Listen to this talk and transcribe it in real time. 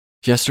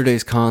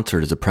Yesterday's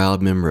Concert is a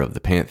proud member of the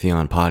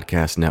Pantheon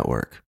Podcast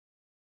Network.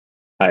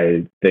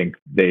 I think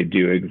they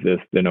do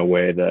exist in a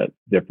way that's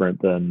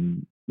different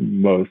than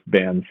most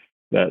bands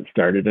that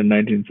started in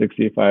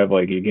 1965.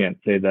 Like, you can't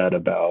say that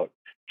about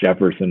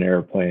Jefferson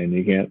Airplane.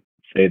 You can't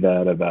say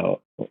that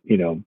about,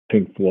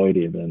 Pink Floyd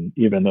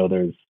even though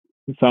there's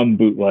some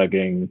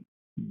bootlegging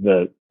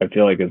that I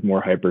feel like is more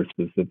hyper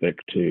specific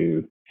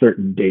to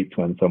certain dates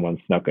when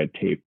someone snuck a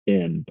tape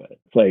in. But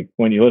it's like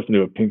when you listen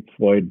to a Pink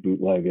Floyd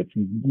bootleg, it's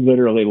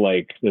literally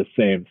like the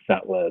same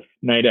set list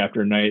night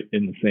after night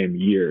in the same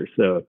year.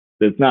 So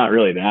it's not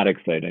really that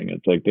exciting.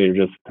 It's like they're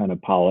just kind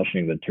of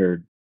polishing the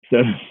turd,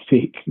 so to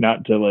speak,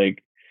 not to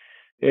like,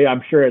 hey,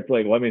 I'm sure it's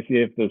like, let me see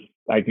if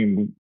I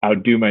can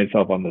outdo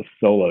myself on this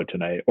solo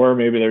tonight. Or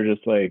maybe they're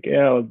just like,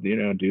 yeah, let's,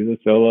 do the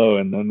solo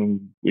and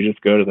then we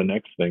just go to the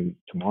next thing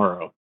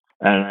tomorrow.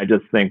 And I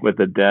just think with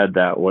the Dead,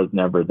 that was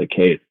never the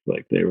case.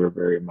 Like, they were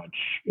very much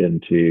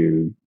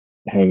into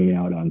hanging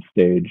out on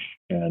stage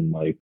and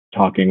like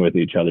talking with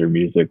each other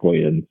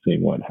musically and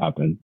seeing what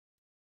happened.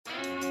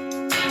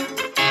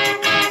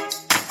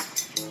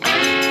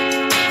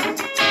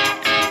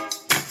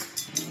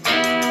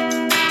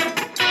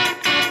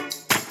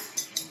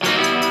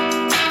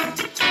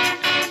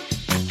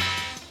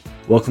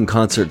 Welcome,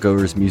 concert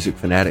goers, music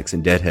fanatics,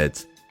 and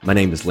deadheads. My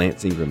name is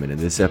Lance Ingram, and in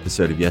this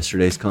episode of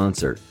Yesterday's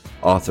Concert,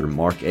 author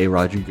Mark A.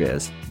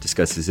 Rodriguez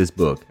discusses his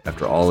book,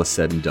 After All Is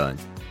Said and Done,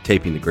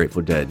 Taping the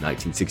Grateful Dead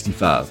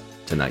 1965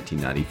 to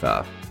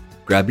 1995.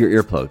 Grab your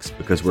earplugs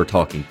because we're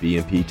talking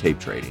B&P tape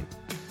trading.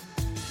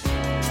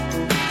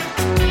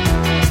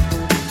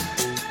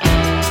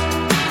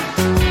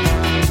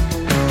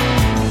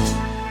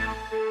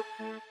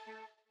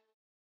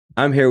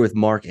 I'm here with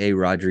Mark A.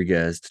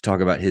 Rodriguez to talk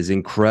about his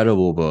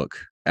incredible book,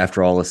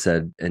 After All Is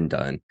Said and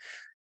Done.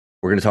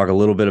 We're going to talk a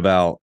little bit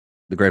about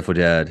the Grateful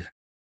Dead,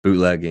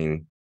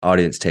 bootlegging,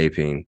 audience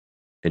taping,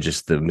 and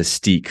just the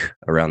mystique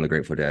around the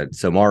Grateful Dead.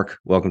 So, Mark,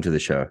 welcome to the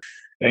show.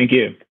 Thank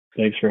you.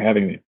 Thanks for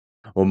having me.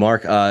 Well,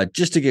 Mark,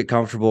 just to get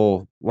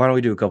comfortable, why don't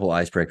we do a couple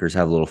icebreakers,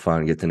 have a little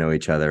fun, get to know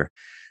each other.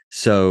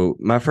 So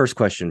my first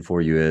question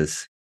for you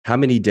is, how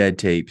many Dead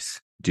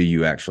tapes do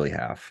you actually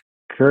have?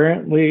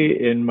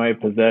 Currently in my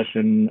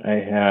possession, I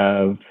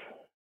have,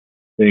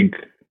 I think,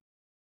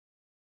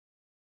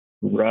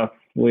 roughly.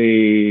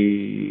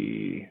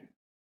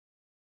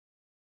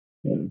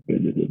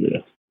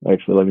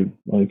 Actually, let me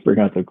bring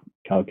out the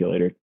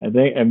calculator.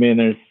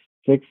 There's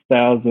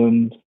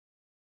 6,000.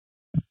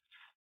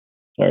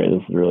 Sorry,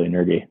 this is really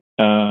nerdy.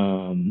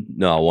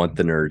 No, I want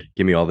the nerd.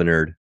 Give me all the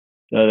nerd.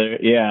 So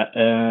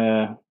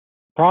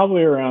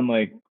probably around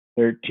like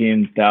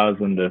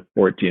 13,000 to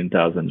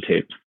 14,000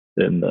 tapes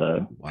in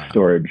the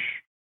storage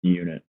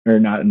unit, or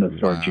not in the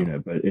storage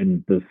unit, but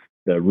in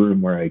the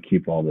room where I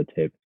keep all the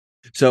tapes.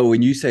 So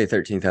when you say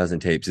 13,000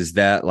 tapes, is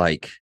that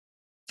like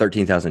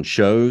 13,000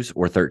 shows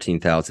or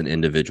 13,000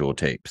 individual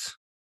tapes?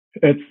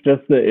 It's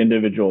just the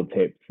individual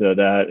tapes. So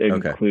that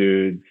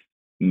includes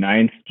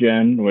 9th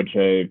Gen, which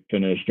I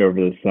finished over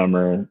the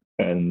summer,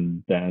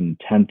 and then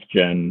 10th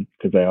Gen,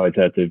 because I always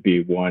had to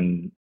be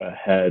one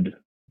ahead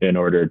in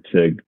order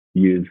to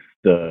use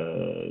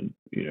the,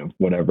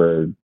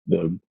 whatever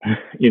the,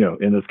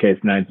 in this case,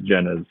 9th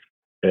Gen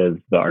is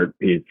the art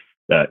piece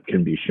that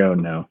can be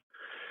shown now.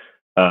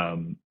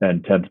 And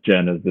 10th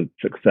Gen is its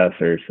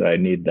successor, so I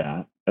need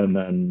that. And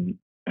then,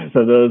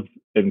 so those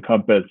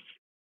encompass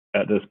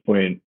at this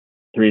point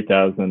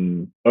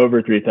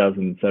over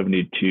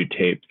 3,072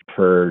 tapes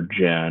per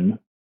gen,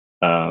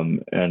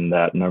 and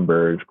that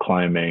number is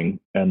climbing.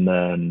 And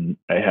then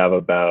I have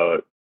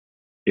about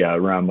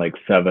around like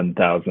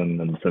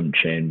 7,000 and some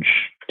change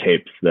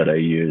tapes that I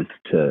use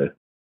to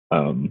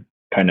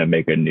kind of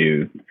make a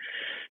new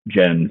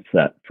gen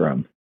set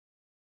from.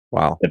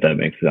 Wow, if that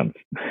makes sense.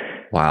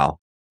 Wow,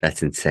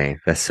 that's insane.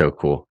 That's so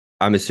cool.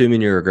 I'm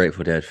assuming you're a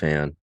Grateful Dead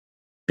fan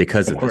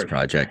because of this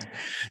project.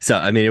 So,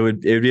 it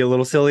would be a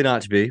little silly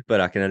not to be, but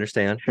I can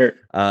understand. Sure.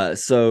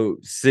 So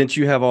since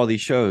you have all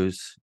these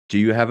shows, do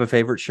you have a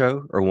favorite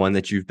show or one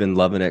that you've been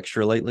loving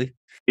extra lately?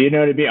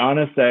 To be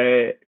honest,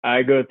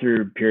 I go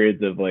through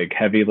periods of like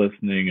heavy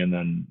listening and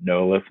then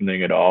no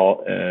listening at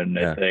all. And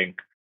I think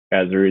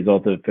as a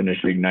result of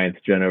finishing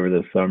 9th Gen over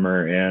the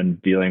summer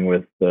and dealing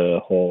with the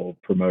whole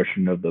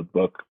promotion of the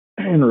book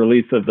and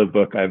release of the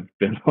book, I've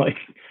been like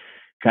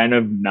kind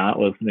of not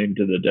listening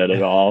to the Dead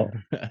at all.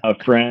 A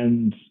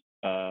friend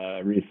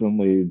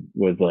recently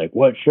was like,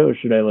 what show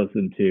should I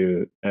listen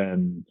to?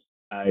 And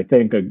I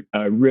think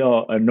a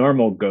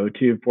normal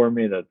go-to for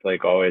me that's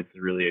like always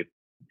really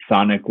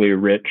sonically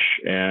rich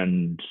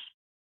and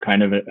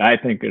kind of, I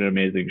think, an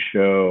amazing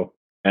show,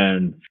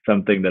 and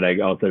something that I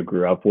also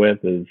grew up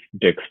with, is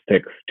Dick's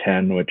Picks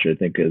 10, which I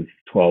think is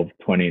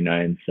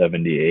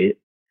 12/29/78.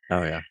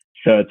 Oh, yeah.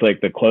 So it's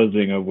like the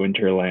closing of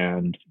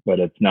Winterland, but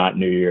it's not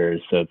New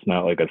Year's, so it's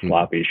not like a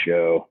sloppy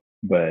show,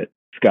 but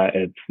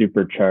it's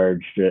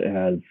supercharged. It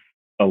has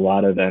a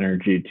lot of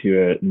energy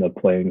to it, and the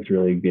playing's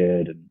really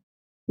good, and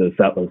the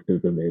set list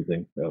is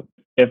amazing. So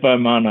if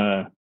I'm on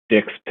a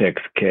Dick's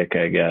Picks kick,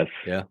 I guess,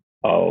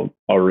 I'll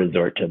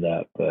resort to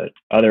that. But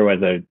otherwise,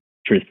 I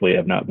truthfully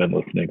have not been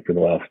listening for the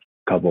last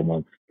couple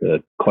months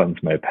to cleanse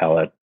my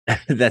palate.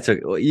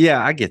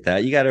 Yeah, I get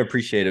that. You got to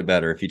appreciate it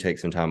better if you take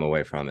some time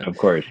away from it. Of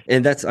course.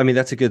 And that's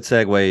a good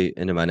segue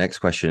into my next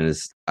question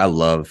is I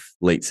love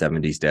late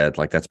 70s Dead.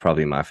 Like that's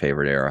probably my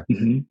favorite era.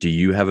 Mm-hmm. Do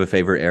you have a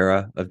favorite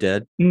era of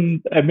Dead?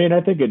 I mean,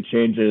 I think it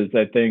changes.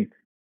 I think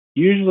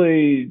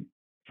usually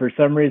for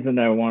some reason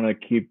I want to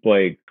keep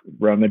like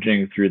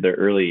rummaging through the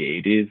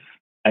early 80s.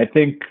 I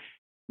think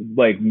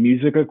like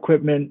music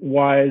equipment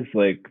wise,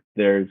 like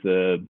there's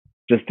a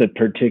just a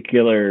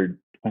particular,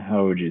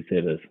 how would you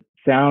say this,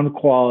 sound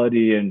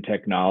quality and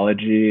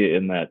technology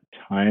in that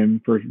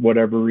time for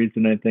whatever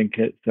reason. I think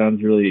it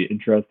sounds really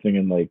interesting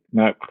and like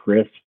not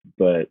crisp,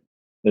 but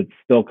it's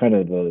still kind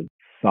of a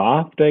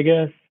soft, I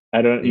guess.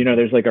 I don't,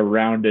 there's like a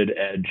rounded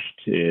edge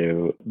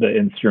to the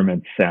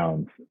instrument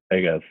sounds, I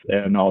guess.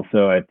 And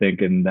also, I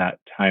think in that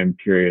time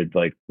period,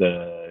 like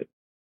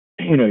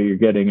you're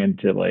getting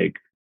into like,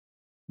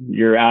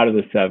 you're out of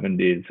the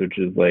 70s, which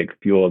is like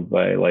fueled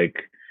by like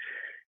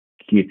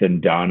Keith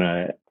and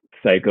Donna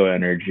psycho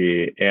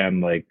energy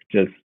and like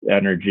just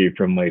energy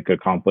from like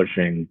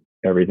accomplishing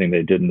everything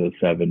they did in the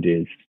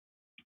 70s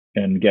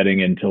and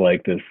getting into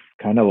like this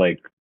kind of like,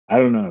 I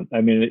don't know.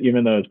 I mean,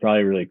 even though it's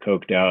probably really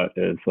coked out,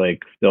 it's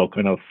like still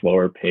kind of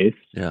slower paced.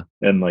 Yeah.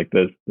 And like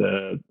the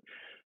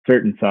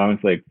certain songs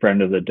like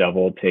Friend of the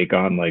Devil take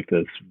on like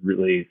this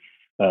really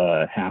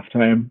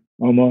halftime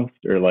almost,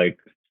 or like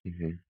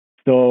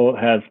still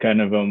has kind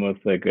of almost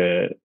like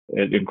it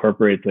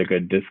incorporates like a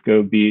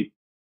disco beat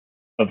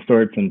of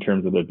sorts in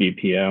terms of the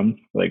BPM.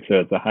 Like, so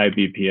it's a high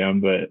BPM,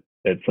 but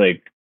it's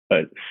like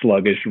a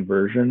sluggish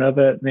version of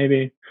it,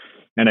 maybe.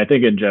 And I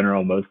think in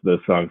general, most of those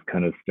songs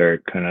kind of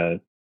start kind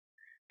of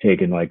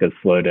taking like a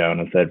slow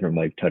down aside from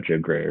like Touch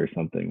of Grey or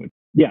something.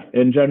 Yeah,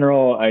 in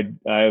general,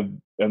 I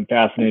am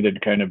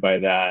fascinated kind of by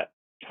that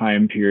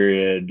time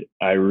period.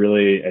 I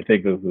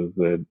think this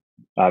is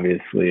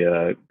obviously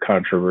a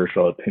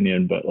controversial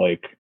opinion, but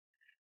like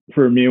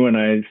for me, when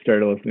I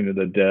started listening to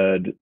the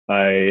Dead,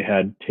 I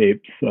had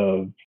tapes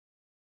of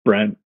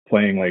Brent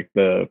playing like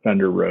the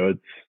Fender Rhodes,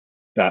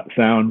 that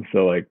sound.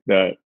 So like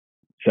that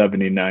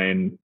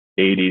 79,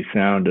 80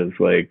 sound is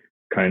like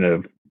kind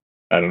of,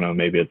 I don't know,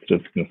 maybe it's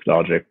just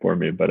nostalgic for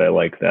me, but I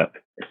like that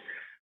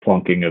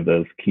plunking of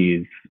those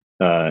keys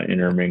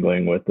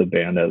intermingling with the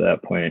band at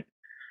that point.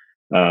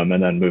 And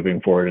then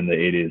moving forward in the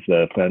 80s,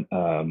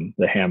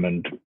 the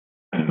Hammond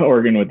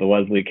organ with the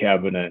Leslie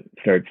cabinet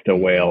starts to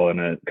wail, and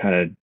it kind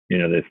of,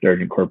 they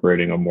start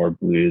incorporating a more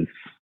blues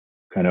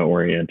kind of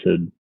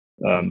oriented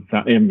sound.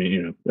 I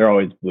mean, they're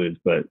always blues,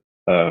 but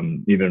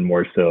even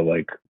more so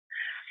like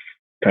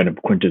kind of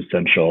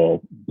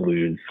quintessential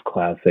blues,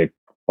 classic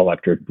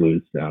electric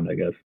blues sound, I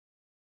guess.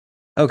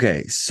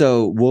 Okay,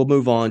 so we'll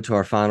move on to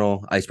our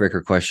final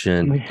icebreaker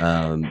question.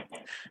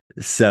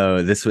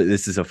 So this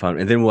is a fun,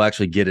 and then we'll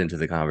actually get into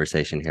the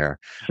conversation here.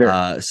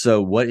 Sure. So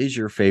what is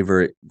your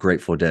favorite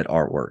Grateful Dead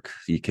artwork?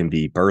 You can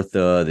be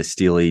Bertha, the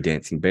Steely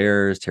Dancing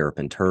Bears,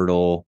 Terrapin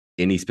Turtle,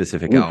 any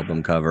specific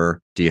album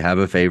cover. Do you have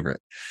a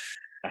favorite?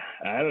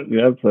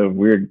 That's a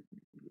weird.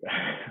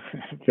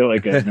 I feel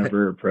like I've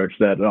never approached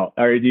that at all.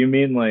 Or do you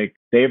mean like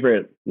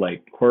favorite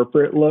like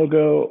corporate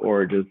logo,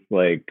 or just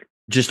like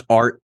just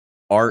art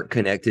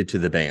connected to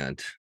the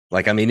band?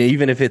 Like, I mean,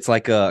 even if it's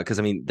like because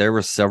I mean, there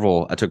were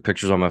several. I took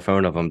pictures on my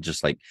phone of them,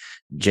 just like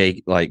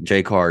J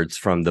cards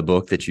from the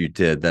book that you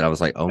did. That I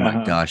was like, oh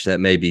my gosh, that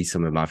may be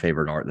some of my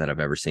favorite art that I've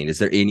ever seen. Is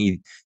there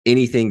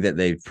anything that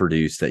they've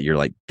produced that you're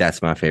like,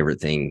 that's my favorite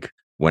thing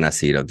when I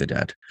see it of the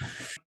Dead?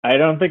 I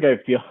don't think I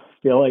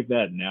feel like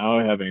that now,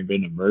 having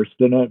been immersed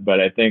in it. But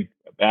I think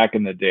back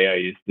in the day, I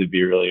used to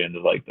be really into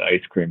like the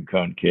Ice Cream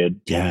Cone Kid.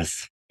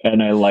 Yes,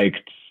 and I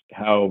liked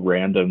how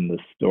random the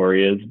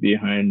story is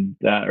behind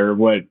that, or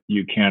what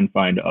you can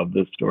find of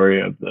the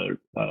story of the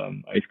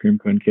Ice Cream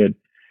Cone Kid.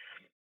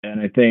 And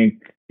I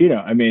think,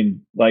 I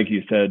mean, like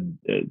you said,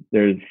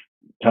 there's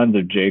tons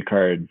of J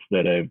cards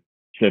that I've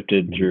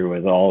sifted through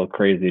with all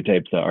crazy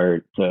types of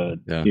art. So,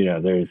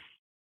 there's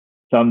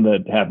some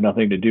that have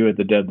nothing to do with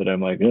the Dead that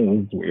I'm like, oh,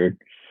 this is weird.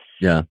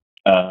 Yeah.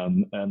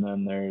 And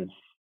then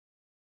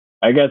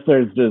I guess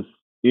there's just,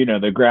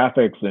 the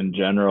graphics in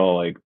general,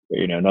 like,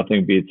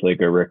 nothing beats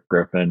like a Rick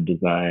Griffin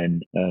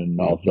design, and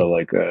also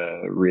like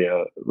a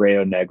Rayo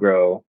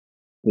Negro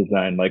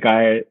design. Like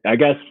I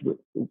guess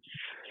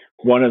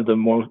one of the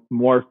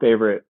more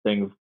favorite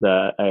things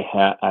that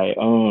I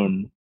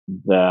own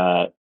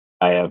that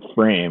I have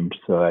framed,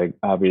 so I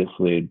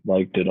obviously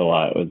liked it a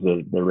lot, was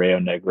the Rayo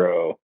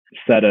Negro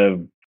set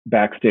of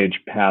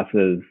backstage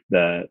passes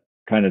that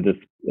kind of just,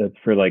 it's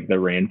for like the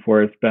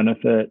rainforest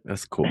benefit.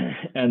 That's cool.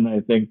 And I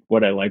think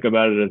what I like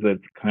about it is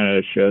it kind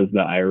of shows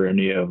the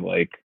irony of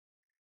like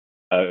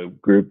a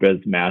group as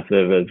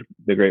massive as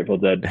the Grateful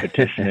Dead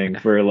petitioning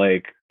for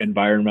like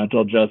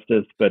environmental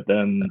justice, but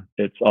then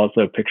it's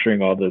also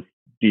picturing all this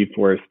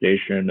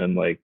deforestation and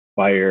like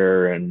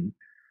fire and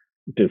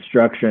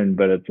destruction.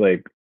 But it's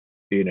like,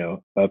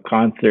 a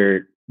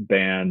concert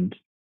band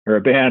or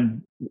a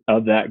band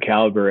of that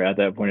caliber at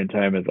that point in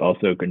time is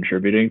also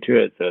contributing to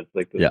it. So it's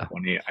like this Yeah.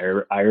 funny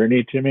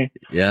irony to me,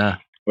 Yeah.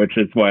 which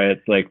is why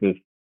it's like this.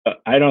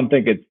 I don't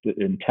think it's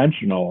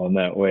intentional in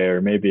that way,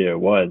 or maybe it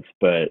was,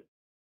 but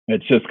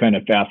it's just kind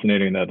of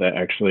fascinating that that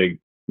actually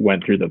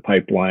went through the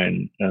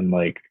pipeline. And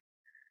like,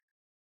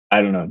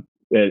 I don't know,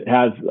 it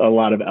has a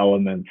lot of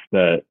elements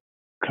that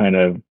kind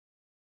of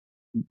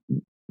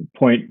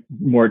point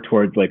more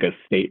towards like a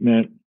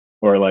statement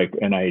or like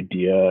an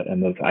idea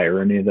and this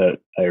irony that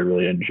I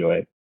really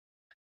enjoy.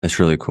 That's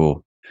really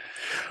cool.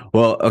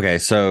 Well, okay,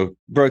 so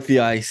broke the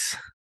ice.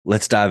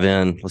 Let's dive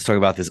in. Let's talk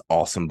about this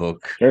awesome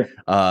book. Sure.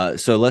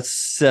 So let's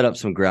set up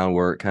some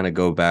groundwork, kind of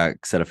go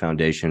back, set a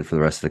foundation for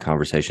the rest of the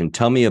conversation.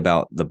 Tell me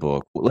about the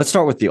book. Let's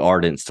start with the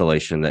art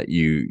installation that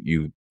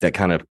you that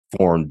kind of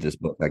formed this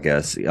book, I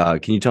guess.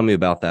 Can you tell me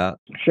about that?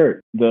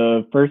 Sure.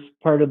 The first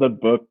part of the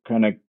book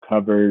kind of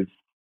covers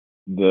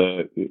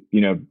the,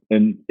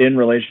 in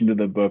relation to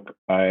the book,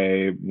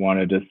 I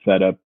wanted to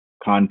set up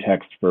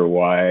context for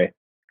why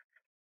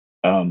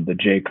the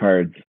J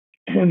cards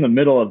in the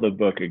middle of the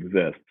book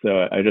exist.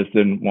 So I just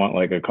didn't want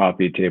like a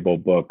coffee table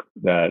book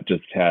that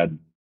just had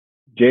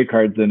J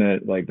cards in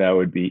it. Like that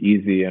would be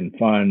easy and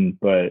fun,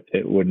 but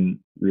it wouldn't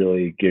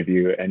really give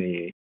you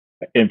any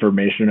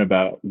information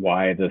about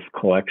why this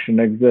collection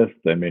exists.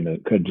 I mean,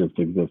 it could just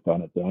exist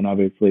on its own,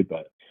 obviously,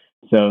 but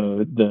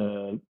so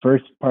the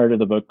first part of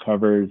the book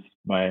covers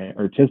my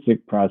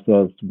artistic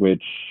process,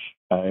 which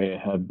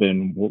I have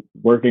been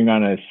working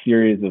on a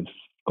series of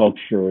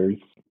sculptures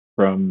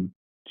from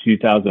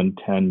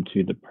 2010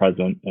 to the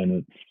present, and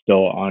it's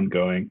still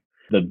ongoing.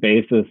 The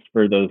basis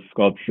for those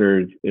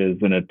sculptures is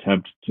an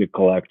attempt to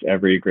collect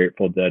every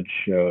Grateful Dead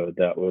show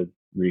that was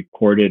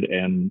recorded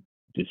and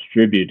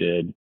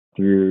distributed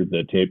through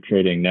the tape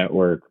trading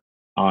network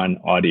on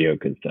audio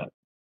cassette.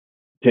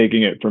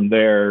 Taking it from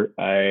there,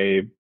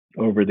 I,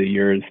 over the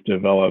years,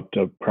 developed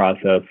a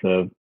process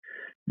of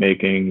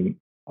making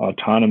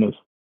autonomous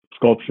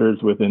sculptures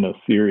within a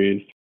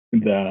series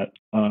that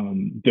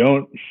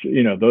don't,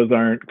 those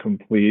aren't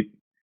complete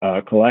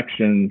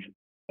collections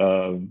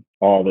of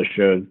all the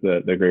shows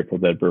that the Grateful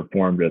Dead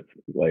performed. It's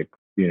like,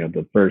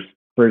 the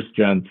first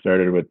gen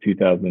started with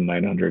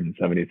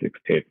 2,976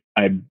 tapes.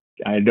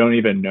 I don't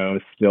even know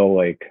still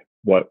like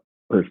what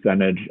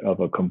percentage of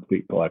a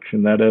complete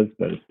collection that is,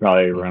 but it's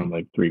probably around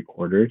like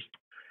 3/4.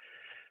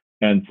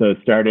 And so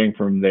starting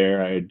from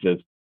there, I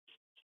just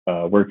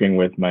working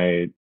with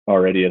my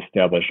already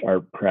established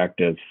art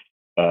practice,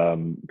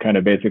 kind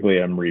of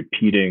basically I'm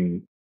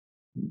repeating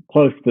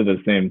close to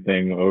the same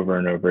thing over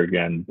and over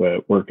again,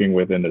 but working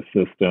within a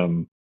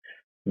system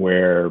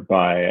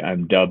whereby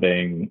I'm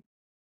dubbing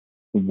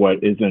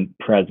what isn't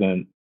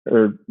present,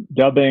 or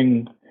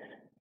dubbing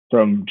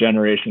from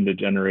generation to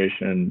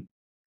generation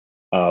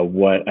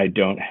what I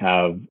don't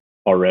have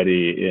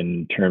already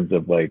in terms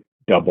of like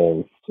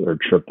doubles or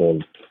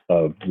triples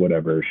of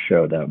whatever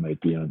show that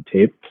might be on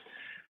tape.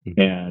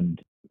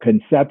 And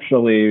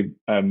conceptually,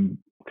 I'm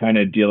kind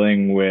of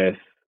dealing with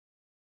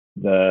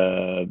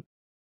the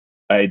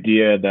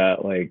idea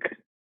that like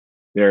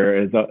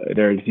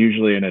there's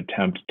usually an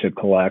attempt to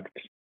collect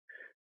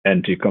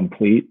and to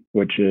complete,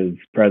 which is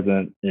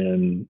present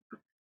in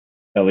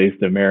at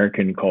least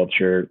American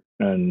culture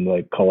and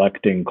like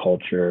collecting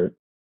culture,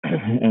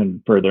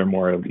 and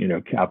furthermore,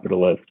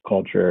 capitalist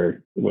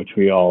culture, which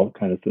we all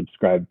kind of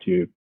subscribe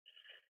to,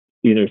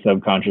 either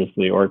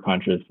subconsciously or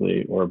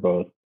consciously or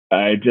both.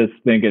 I just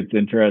think it's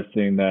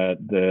interesting that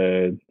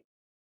the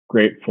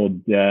Grateful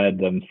Dead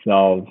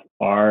themselves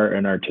are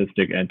an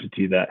artistic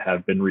entity that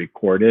have been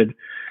recorded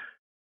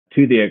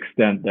to the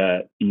extent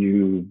that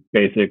you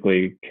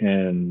basically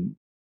can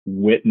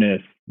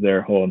witness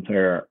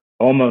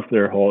almost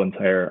their whole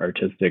entire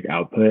artistic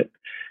output,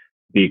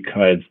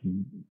 because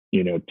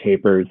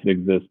tapers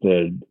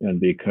existed and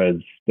because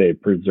they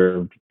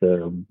preserved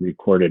the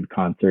recorded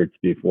concerts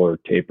before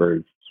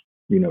tapers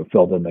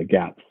filled in the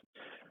gaps,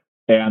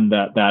 and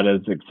that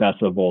is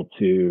accessible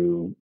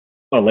to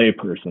a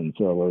layperson.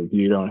 So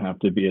you don't have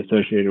to be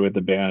associated with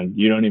the band.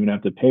 You don't even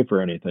have to pay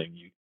for anything.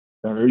 You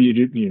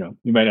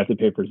might have to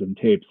pay for some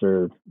tapes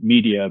or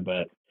media,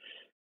 but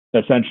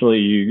essentially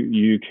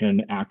you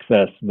can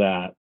access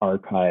that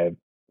archive.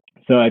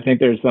 So I think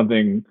there's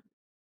something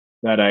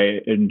that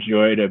I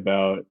enjoyed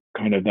about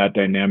kind of that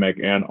dynamic,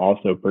 and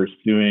also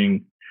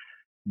pursuing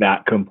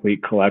that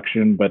complete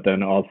collection, but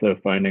then also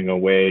finding a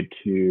way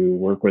to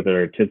work with it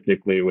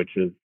artistically, which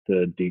is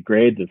to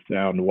degrade the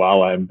sound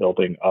while I'm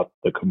building up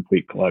the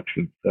complete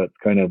collection. So it's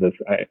kind of this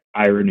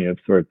irony of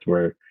sorts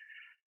where,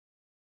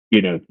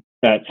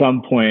 at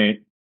some point,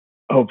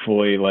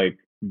 hopefully, like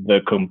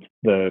the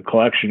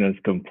collection is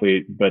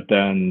complete, but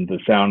then the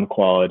sound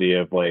quality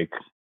of like,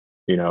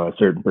 a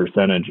certain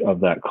percentage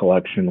of that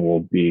collection will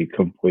be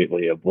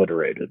completely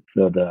obliterated,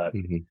 so that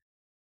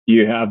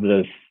you have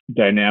this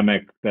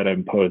dynamic that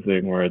I'm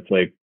posing where it's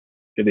like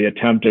the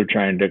attempt of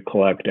trying to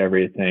collect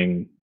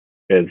everything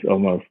is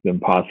almost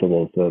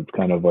impossible. So it's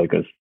kind of like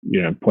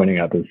pointing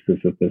out the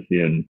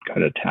Sisyphusian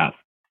kind of task.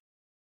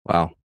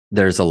 Wow.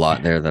 There's a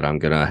lot there that I'm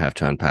going to have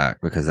to unpack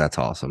because that's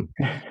awesome.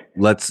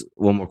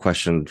 One more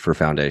question for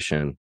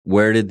foundation.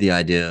 Where did the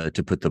idea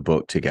to put the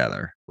book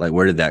together? Like,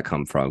 where did that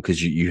come from?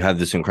 Because you have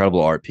this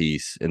incredible art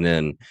piece. And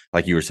then,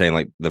 like you were saying,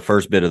 like the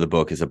first bit of the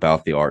book is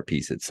about the art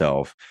piece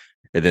itself.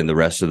 And then the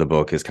rest of the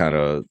book is kind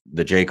of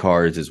the J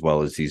cards, as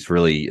well as these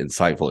really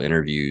insightful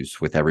interviews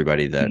with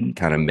everybody that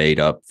kind of made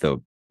up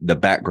the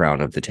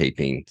background of the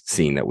taping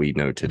scene that we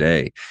know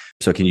today.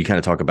 So can you kind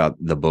of talk about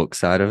the book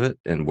side of it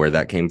and where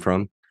that came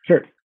from?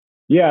 Sure.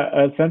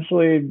 Yeah,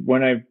 essentially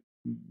when I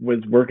was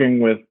working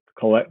with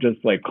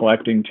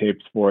collecting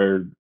tapes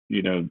for,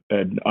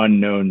 an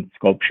unknown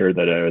sculpture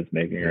that I was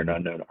making or an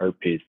unknown art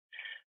piece,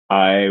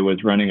 I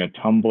was running a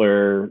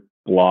Tumblr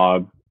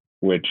blog,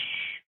 which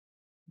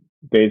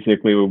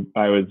basically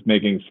I was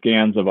making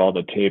scans of all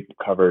the tape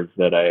covers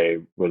that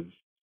I was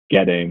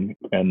getting,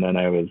 and then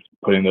I was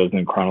putting those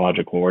in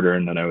chronological order,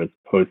 and then I was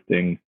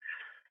posting,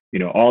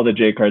 all the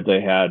J cards I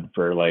had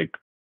for, like,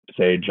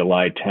 say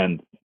July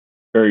 10th,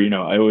 or,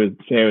 I would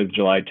say it was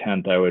July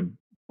 10th, I would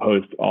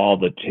post all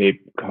the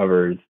tape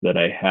covers that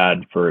I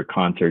had for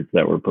concerts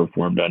that were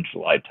performed on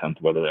July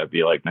 10th, whether that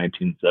be like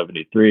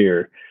 1973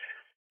 or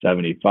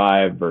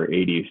 75 or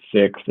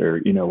 86 or,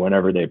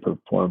 whenever they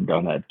performed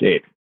on that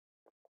date.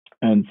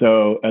 And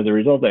so as a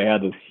result, I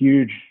had this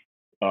huge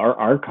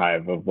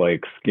archive of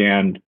like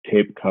scanned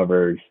tape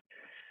covers.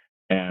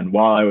 And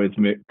while I was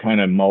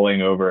kind of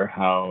mulling over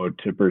how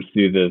to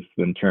pursue this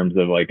in terms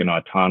of like an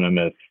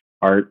autonomous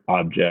art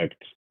object,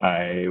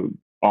 I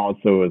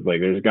also was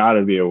like, there's got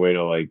to be a way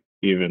to like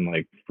even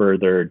like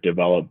further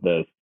develop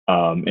this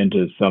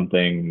into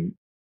something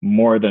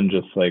more than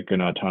just like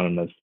an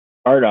autonomous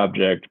art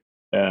object.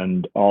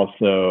 And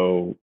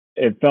also,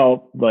 it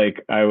felt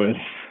like I was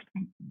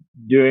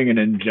doing an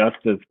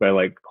injustice by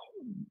like,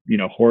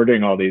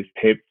 hoarding all these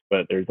tapes,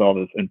 but there's all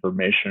this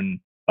information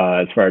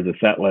as far as the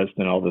set list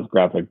and all this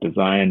graphic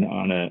design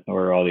on it,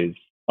 or all this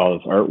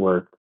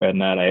artwork,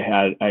 and that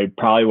I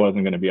probably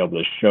wasn't going to be able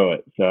to show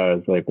it. So I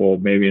was like, well,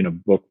 maybe in a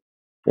book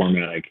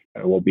format,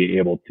 I will be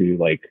able to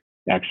like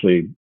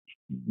actually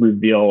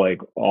reveal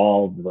like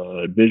all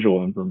the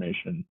visual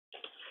information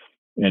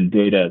and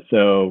data.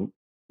 So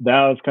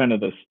that was kind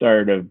of the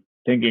start of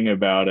thinking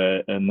about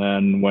it. And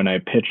then when I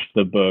pitched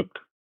the book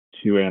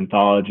to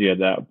Anthology at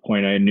that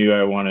point, I knew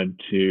I wanted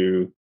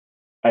to,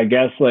 I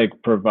guess, like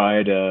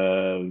provide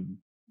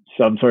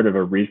some sort of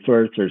a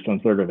resource or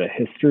some sort of a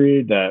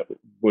history that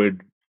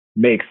would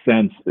make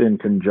sense in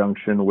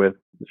conjunction with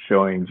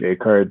showing J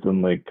cards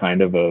in like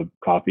kind of a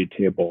coffee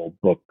table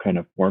book kind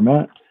of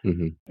format.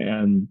 Mm-hmm.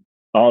 And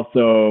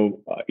also,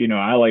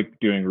 I like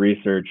doing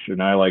research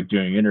and I like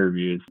doing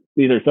interviews,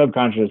 either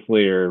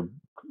subconsciously or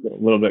a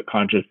little bit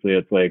consciously.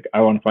 It's like I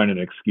want to find an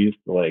excuse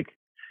to like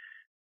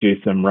do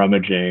some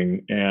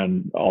rummaging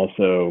and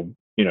also,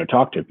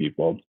 talk to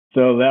people.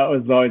 So that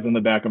was always in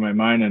the back of my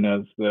mind. And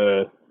as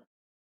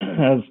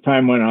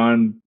time went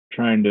on,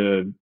 trying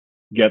to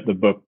get the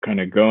book kind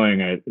of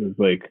going, it was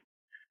like,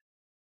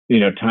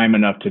 time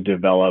enough to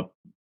develop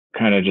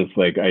kind of just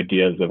like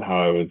ideas of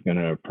how I was going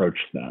to approach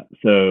that.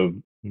 So,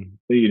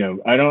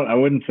 I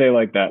wouldn't say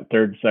like that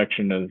third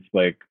section is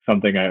like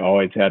something I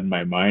always had in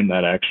my mind.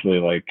 That actually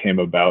like came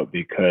about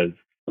because,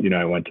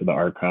 I went to the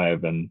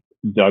archive and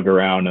dug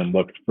around and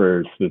looked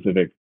for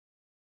specific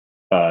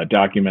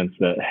documents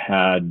that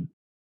had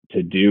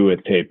to do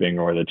with taping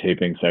or the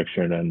taping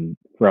section. And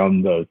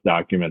from those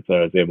documents,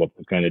 I was able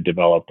to kind of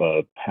develop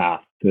a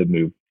path to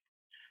move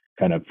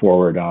kind of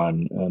forward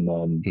on. And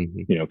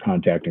then,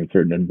 contacting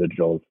certain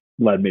individuals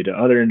led me to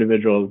other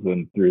individuals.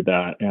 And through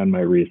that and my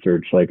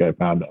research, like I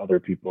found other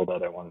people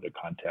that I wanted to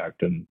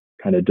contact and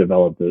kind of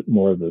develop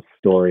more of the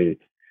story,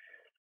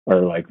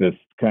 or like this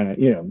kind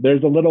of,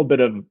 there's a little bit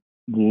of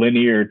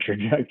linear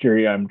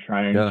trajectory I'm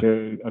trying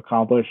to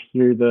accomplish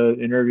through the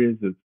interviews.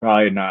 It's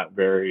probably not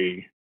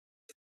very,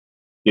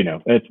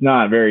 it's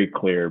not very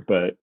clear,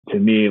 but to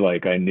me,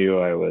 like I knew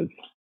I was,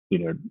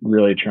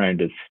 really trying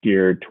to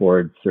steer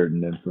towards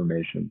certain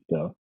information.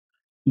 So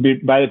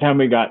by the time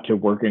we got to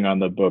working on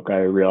the book, I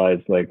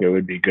realized like it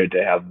would be good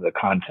to have the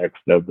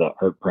context of the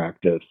art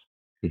practice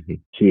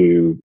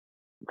to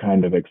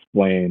kind of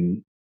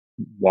explain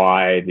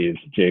why these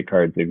J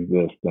cards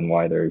exist and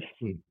why there's,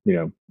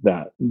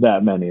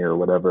 that many, or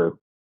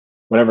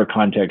whatever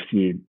context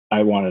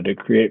I wanted to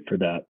create for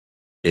that.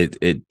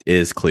 It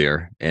is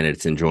clear and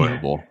it's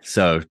enjoyable.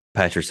 So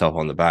pat yourself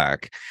on the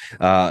back.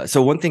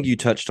 So one thing you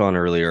touched on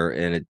earlier,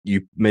 and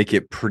you make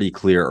it pretty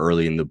clear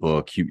early in the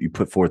book, you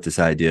put forth this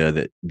idea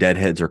that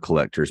deadheads are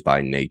collectors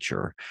by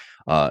nature.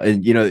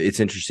 And,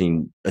 it's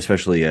interesting,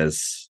 especially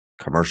as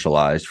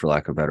commercialized, for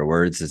lack of better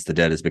words, as the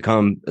dead has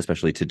become,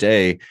 especially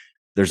today.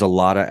 There's a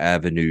lot of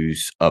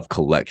avenues of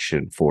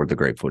collection for the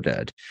Grateful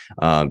Dead,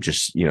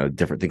 just,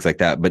 different things like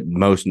that. But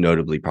most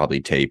notably, probably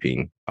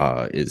taping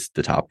is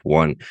the top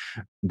one.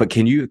 But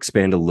can you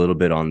expand a little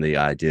bit on the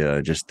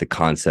idea, just the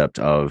concept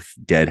of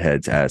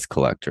deadheads as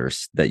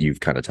collectors that you've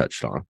kind of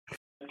touched on?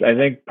 I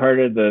think part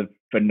of the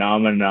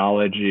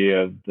phenomenology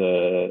of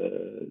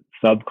the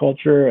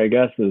subculture, I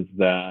guess, is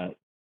that,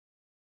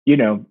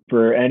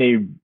 for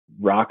any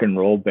rock and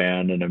roll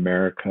band in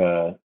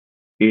America,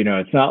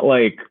 it's not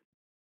like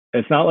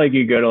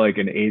you go to like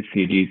an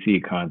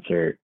AC/DC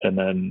concert and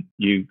then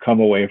you come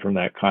away from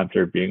that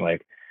concert being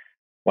like,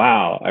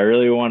 wow, I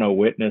really want to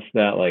witness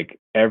that like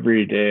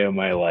every day of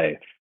my life.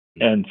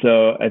 And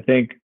so I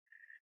think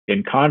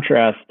in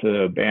contrast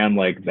to a band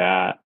like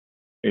that,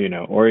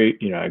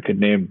 I could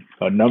name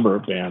a number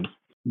of bands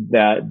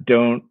that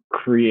don't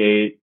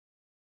create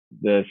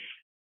this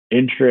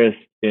interest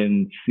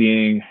in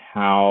seeing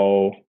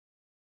how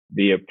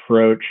the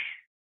approach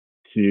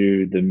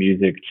to the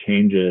music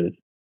changes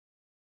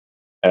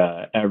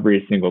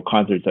every single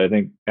concert. So I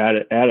think at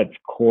its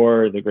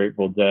core, the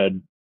Grateful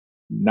Dead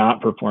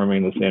not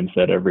performing the same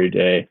set every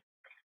day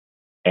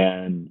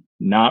and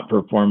not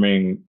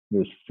performing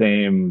the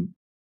same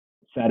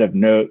set of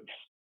notes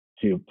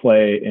to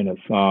play in a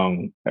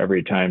song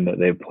every time that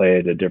they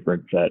played a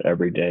different set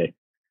every day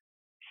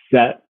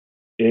set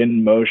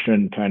in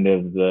motion kind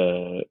of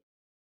the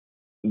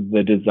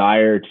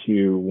desire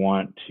to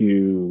want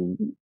to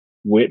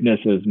witness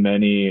as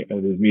many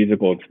of his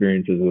musical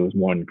experiences as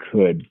one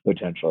could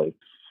potentially.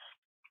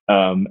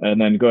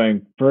 And then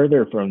going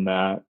further from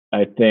that,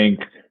 I think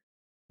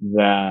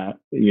that,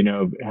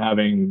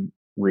 having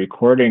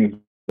recordings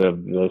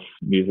of this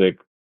music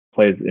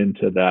plays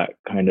into that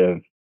kind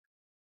of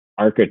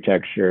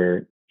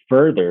architecture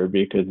further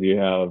because you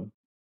have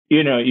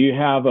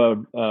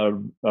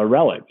a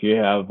relic, you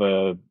have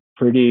a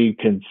pretty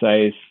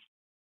concise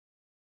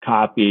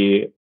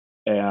copy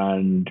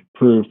and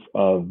proof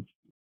of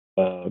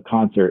a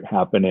concert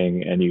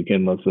happening, and you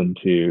can listen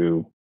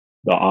to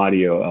the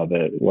audio of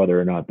it, whether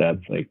or not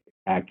that's like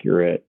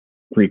accurate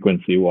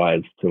frequency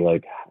wise to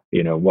like,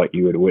 what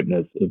you would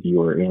witness if you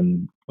were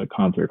in a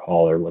concert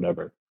hall or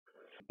whatever.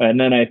 And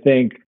then I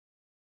think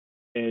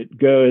it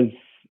goes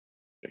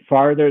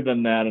farther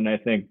than that. And I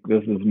think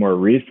this is more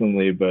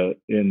recently, but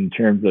in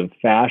terms of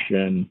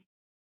fashion,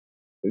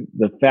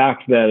 the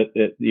fact that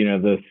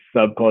this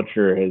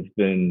subculture has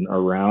been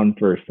around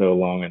for so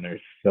long and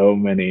there's so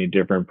many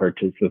different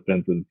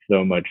participants and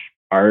so much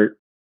art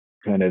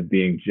kind of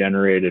being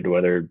generated,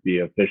 whether it be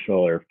official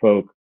or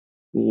folk,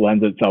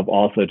 lends itself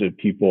also to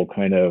people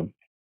kind of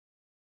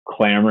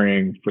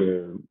clamoring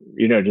for,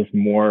 just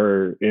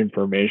more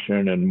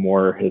information and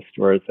more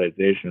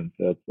historicization.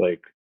 So it's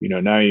like,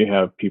 now you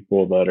have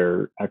people that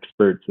are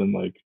experts in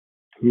like,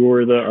 who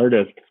are the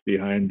artists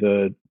behind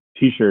the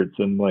t-shirts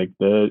in like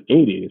the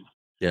 80s.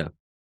 Yeah.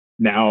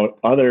 Now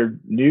other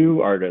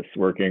new artists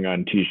working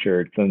on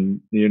t-shirts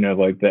and,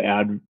 like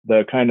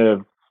the kind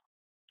of,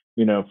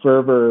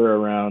 fervor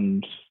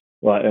around,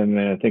 well, I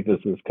mean, I think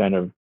this is kind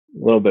of a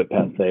little bit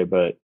passe,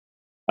 but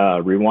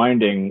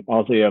rewinding,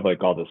 also you have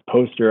like all this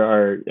poster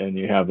art and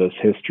you have this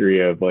history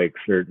of like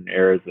certain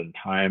eras in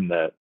time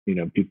that,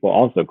 people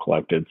also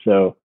collected.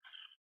 So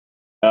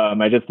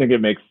I just think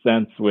it makes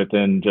sense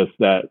within just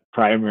that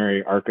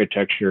primary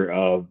architecture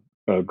of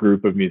a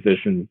group of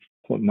musicians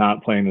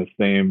not playing the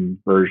same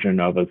version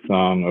of a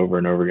song over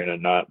and over again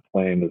and not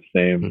playing the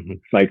same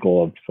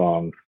cycle of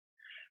songs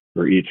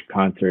for each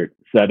concert,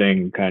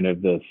 setting kind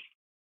of this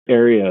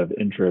area of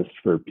interest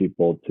for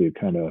people to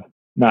kind of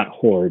not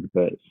hoard,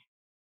 but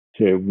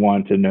to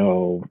want to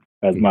know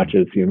as much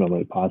as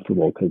humanly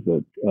possible because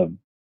of,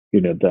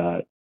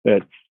 that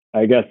it's,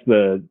 I guess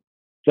the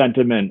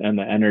sentiment and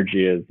the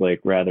energy is like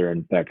rather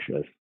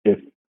infectious if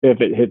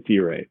it hits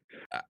you right.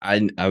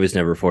 I was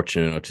never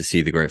fortunate enough to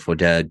see the Grateful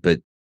Dead,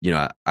 but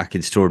I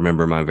can still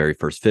remember my very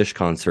first Phish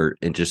concert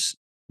and just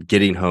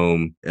getting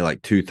home at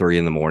like 2-3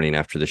 in the morning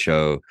after the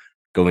show,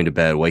 going to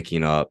bed,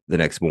 waking up the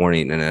next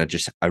morning, and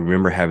I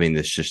remember having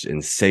this just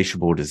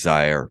insatiable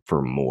desire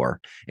for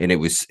more, and it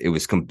was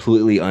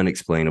completely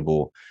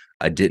unexplainable.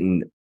 I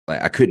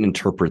couldn't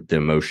interpret the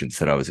emotions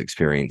that I was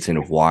experiencing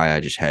of why I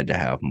just had to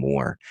have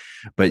more.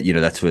 But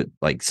that's what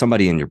like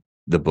somebody in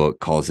the book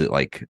calls it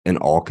like an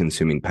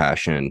all-consuming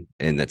passion,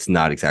 and that's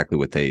not exactly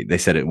what they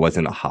said. It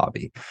wasn't a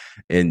hobby.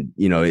 And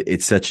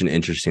it's such an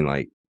interesting,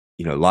 like,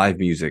 live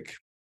music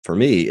for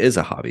me is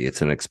a hobby.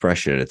 It's an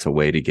expression, it's a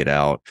way to get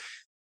out.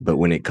 But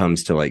when it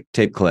comes to like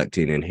tape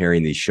collecting and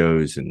hearing these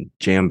shows and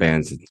jam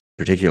bands in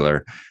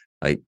particular,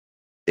 like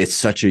it's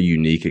such a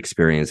unique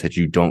experience that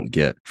you don't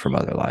get from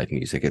other live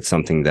music. It's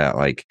something that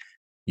like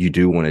you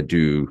do want to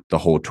do the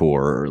whole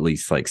tour, or at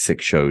least like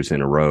 6 shows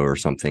in a row or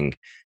something,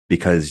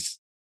 because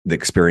the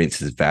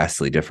experience is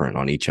vastly different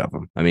on each of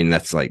them. I mean,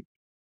 that's like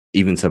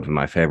even some of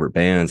my favorite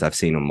bands, I've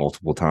seen them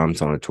multiple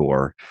times on a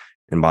tour.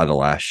 And by the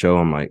last show,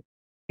 I'm like,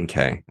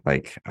 okay,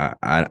 like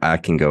I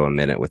can go a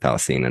minute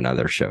without seeing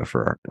another show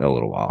for a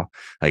little while.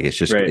 Like it's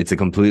just, right. It's a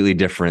completely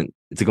different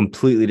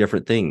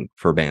thing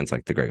for bands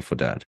like the Grateful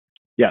Dead.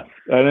 Yes.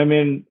 And I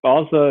mean,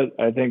 also,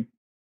 I think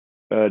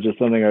just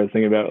something I was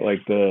thinking about,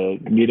 like the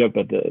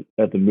meetup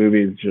at the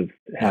movies just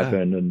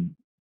happened, and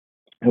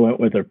I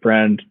went with a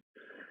friend,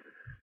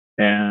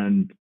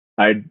 and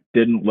I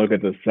didn't look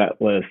at the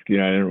set list. I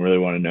didn't really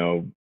want to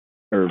know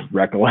or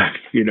recollect,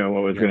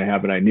 what was going to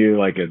happen. I knew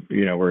like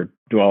we're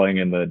dwelling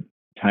in the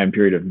time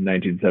period of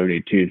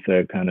 1972, so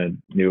I kind of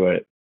knew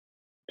what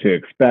to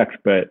expect.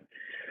 But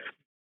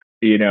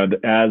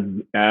as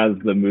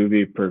the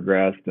movie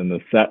progressed and the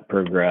set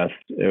progressed,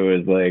 it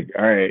was like,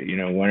 all right,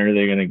 when are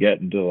they going to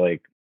get into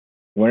like,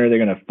 when are they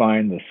going to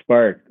find the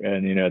spark?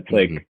 And it's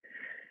Mm-hmm. like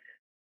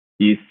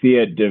you see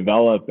it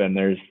develop, and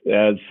there's,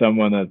 as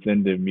someone that's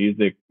into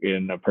music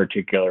in a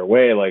particular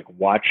way, like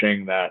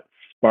watching that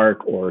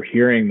spark or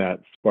hearing that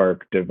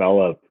spark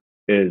develop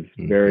is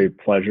Mm-hmm. very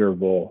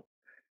pleasurable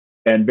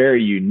and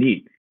very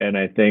unique. And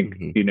I think,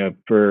 Mm-hmm.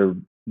 for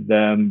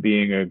them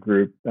being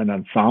an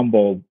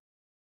ensemble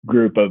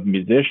group of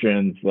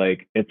musicians,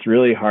 like it's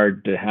really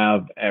hard to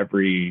have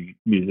every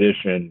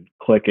musician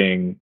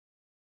clicking,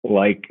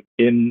 like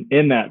in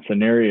that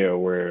scenario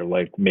where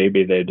like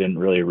maybe they didn't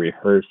really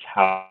rehearse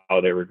how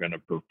they were going to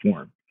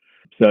perform.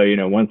 So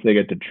once they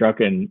get to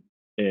trucking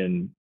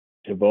in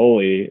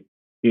Tivoli,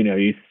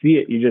 you see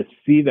it, you just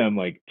see them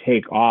like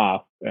take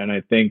off. And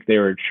I think they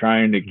were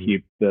trying to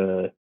keep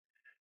the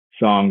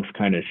songs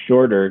kind of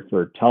shorter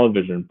for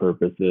television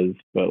purposes,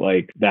 but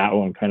like that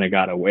one kind of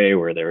got away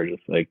where they were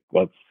just like,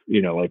 let's,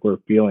 like we're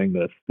feeling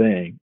this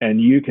thing. And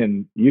you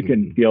can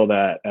Mm-hmm. feel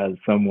that as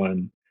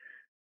someone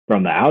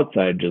from the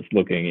outside just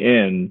looking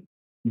in,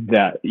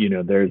 that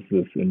there's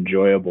this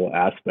enjoyable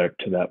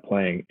aspect to that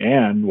playing,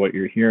 and what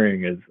you're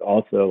hearing is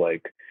also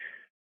like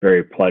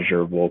very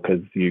pleasurable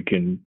because you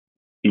can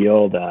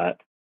feel that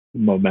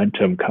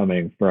momentum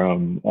coming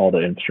from all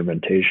the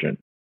instrumentation.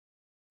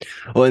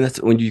 Well, and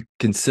that's when you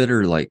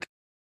consider like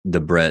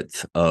the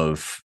breadth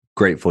of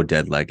Grateful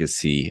Dead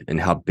legacy and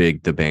how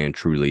big the band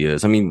truly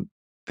is. I mean,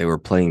 they were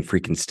playing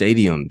freaking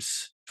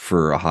stadiums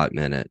for a hot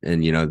minute,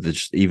 and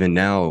even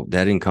now,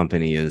 Dead and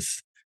Company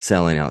is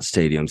selling out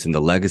stadiums, and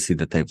the legacy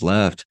that they've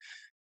left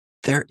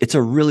there. It's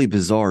a really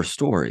bizarre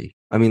story.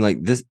 I mean,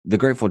 like this, the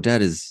Grateful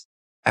Dead is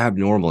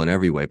abnormal in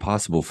every way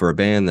possible for a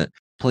band that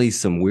plays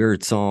some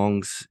weird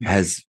songs,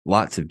 has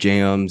lots of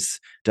jams,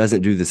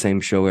 doesn't do the same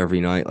show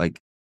every night. Like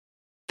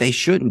they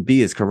shouldn't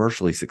be as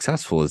commercially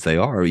successful as they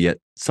are, yet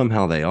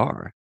somehow they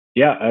are.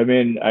 Yeah, I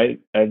mean, I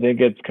think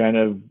it's kind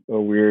of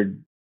a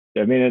weird.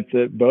 I mean,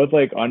 it's both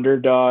like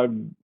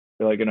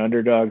like an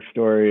underdog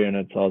story, and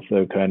it's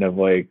also kind of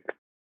like,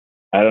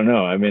 I don't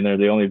know. I mean, they're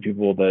the only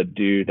people that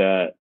do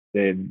that.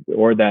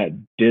 Or that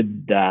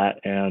did that,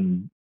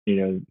 and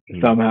Mm,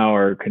 somehow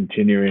are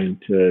continuing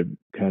to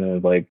kind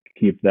of like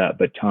keep that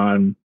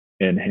baton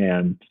in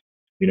hand,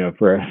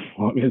 for as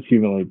long as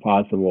humanly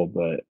possible.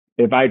 But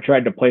if I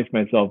tried to place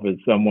myself as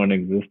someone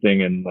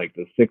existing in like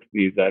the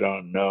 '60s, I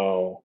don't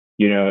know.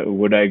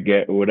 Would I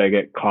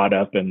get caught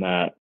up in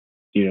that?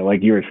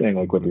 Like you were saying,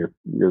 like with mhm.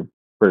 your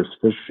first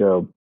Fish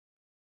show,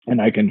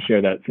 and I can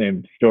share that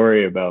same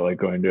story about like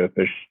going to a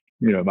fish,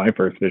 my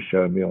first Fish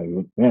show, and be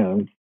like,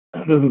 man,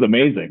 this is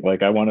amazing.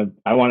 Like I want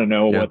to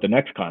know Yeah, what the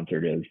next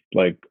concert is.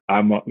 Like yeah.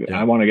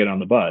 I want to get on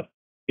the bus.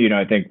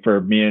 I think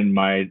for me and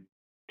my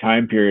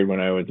time period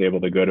when I was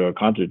able to go to a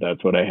concert,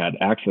 that's what I had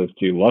access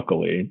to,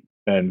 luckily,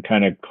 and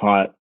kind of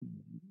caught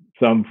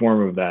some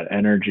form of that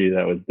energy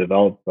that was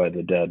developed by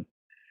the Dead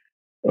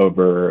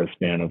over a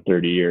span of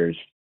 30 years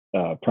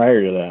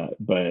prior to that.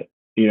 But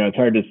it's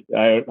hard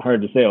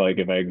to say. Like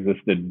if I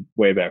existed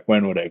way back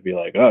when, would I be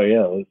like, oh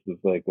yeah, this is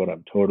like what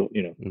I'm total.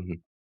 Mhm.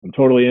 I'm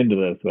totally into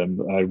this,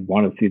 and I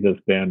want to see this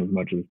band as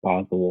much as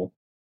possible.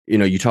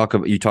 You talked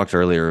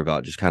earlier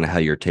about just kind of how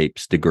your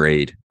tapes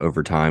degrade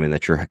over time and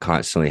that you're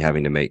constantly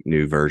having to make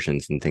new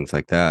versions and things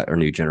like that, or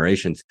new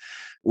generations.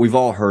 We've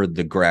all heard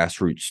the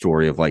grassroots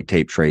story of like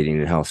tape trading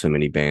and how so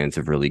many bands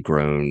have really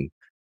grown.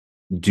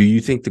 Do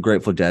you think the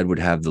Grateful Dead would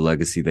have the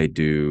legacy they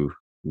do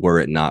were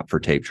it not for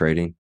tape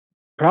trading?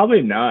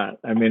 Probably not.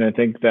 I mean, I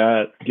think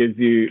that gives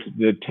you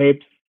the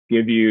tapes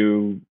give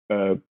you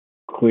a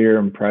clear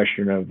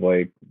impression of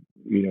like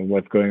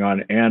what's going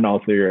on, and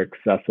also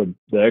the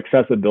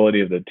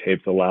accessibility of the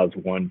tapes allows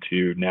one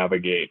to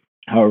navigate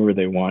however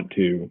they want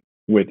to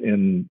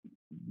within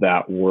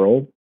that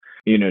world.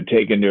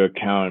 Take into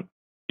account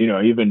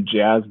even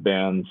jazz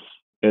bands,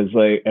 is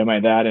like, am I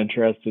that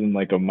interested in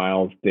like a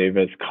Miles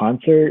Davis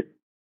concert,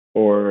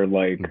 or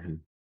like,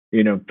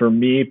 Mhm. for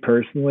me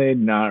personally,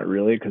 not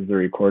really, because the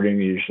recording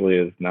usually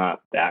is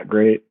not that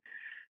great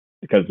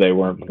because they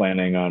weren't Mhm.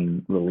 planning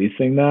on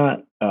releasing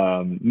that.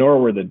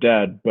 Nor were the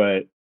Dead,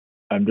 but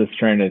I'm just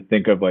trying to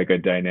think of like a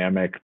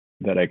dynamic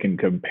that I can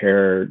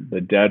compare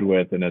the Dead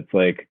with, and it's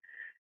like,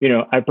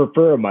 I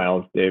prefer a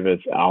Miles Davis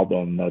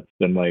album that's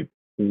been like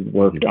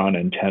worked Mhm. on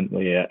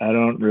intently. I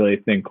don't really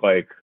think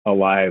like a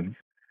live,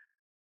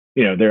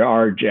 there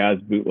are jazz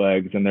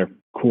bootlegs and they're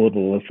cool to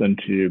listen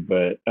to,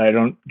 but I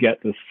don't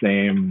get the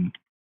same.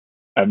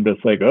 I'm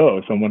just like,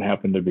 oh, someone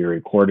happened to be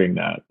recording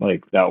that.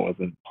 Like that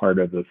wasn't part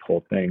of this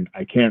whole thing.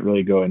 I can't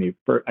really go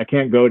I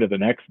can't go to the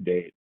next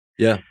date.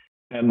 Yeah.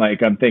 And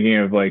like I'm thinking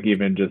of like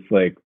even just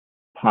like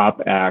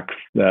pop acts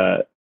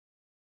that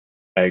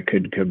I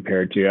could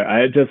compare to.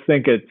 I just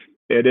think it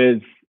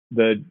is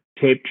the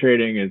tape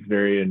trading is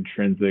very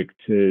intrinsic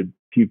to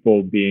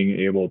people being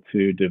able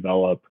to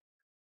develop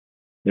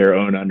their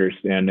own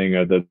understanding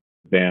of the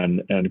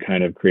band and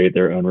kind of create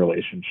their own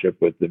relationship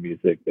with the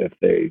music if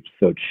they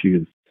so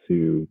choose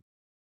to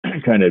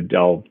kind of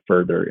delve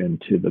further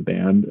into the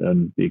band.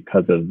 And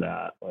because of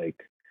that, like,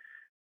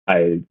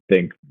 I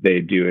think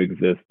they do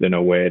exist in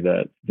a way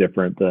that's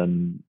different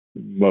than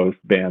most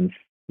bands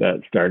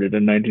that started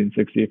in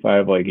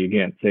 1965. Like, you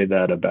can't say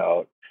that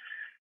about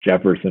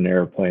Jefferson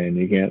Airplane.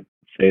 You can't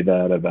say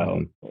that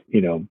about,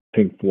 Mhm.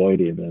 Pink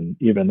Floyd,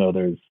 even though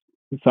there's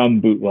some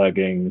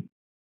bootlegging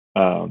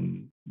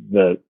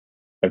that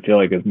I feel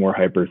like is more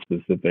hyper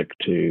specific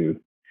to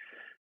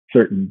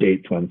certain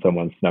dates when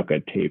someone snuck a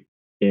tape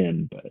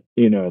in. But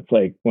it's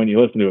like when you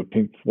listen to a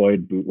Pink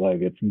Floyd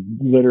bootleg, it's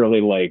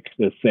literally like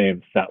the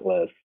same set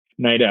list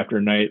night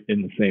after night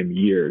in the same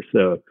year.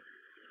 So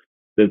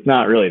it's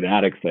not really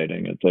that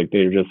exciting. It's like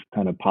they're just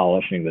kind of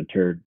polishing the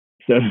turd,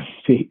 so to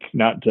speak,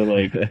 not to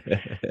like,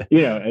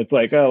 it's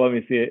like, oh, let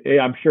me see it.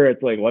 I'm sure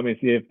it's like, let me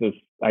see if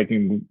I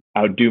can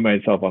outdo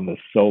myself on the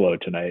solo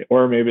tonight.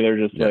 Or maybe they're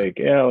just Yeah. like,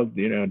 yeah, let's,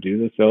 do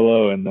the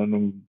solo and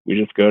then we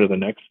just go to the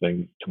next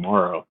thing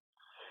tomorrow.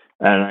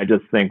 And I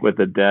just think with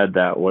the Dead,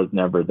 that was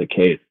never the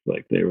case.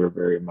 Like, they were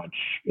very much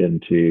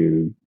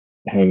into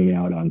hanging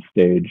out on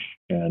stage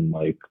and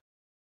like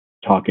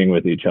talking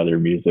with each other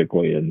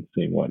musically and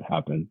seeing what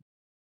happened.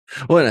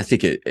 Well, and I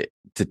think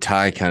to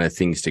tie kind of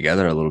things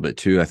together a little bit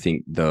too. I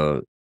think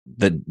the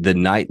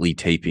nightly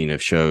taping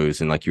of shows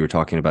and like you were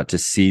talking about to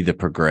see the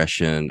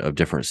progression of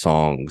different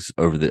songs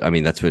over the. I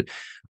mean, that's what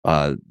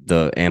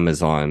the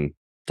Amazon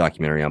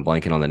documentary. I'm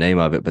blanking on the name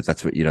of it, but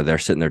that's what they're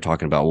sitting there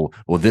talking about.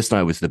 Well, this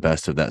night was the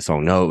best of that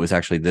song. No, it was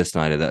actually this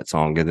night of that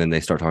song, and then they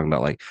start talking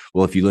about like,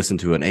 well, if you listen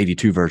to an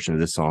 '82 version of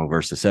this song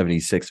versus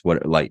 '76,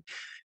 what like,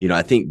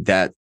 I think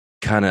that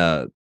kind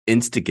of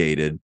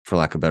instigated, for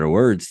lack of better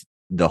words,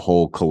 the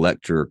whole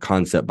collector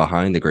concept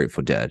behind the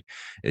Grateful Dead.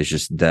 Is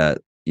just that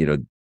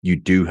you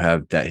do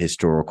have that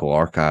historical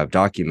archive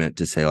document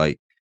to say like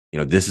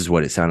this is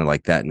what it sounded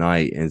like that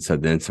night, and so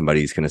then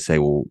somebody's going to say,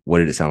 well, what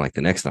did it sound like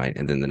the next night,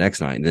 and then the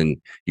next night, and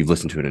then you've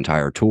listened to an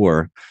entire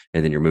tour,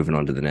 and then you're moving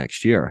on to the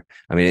next year.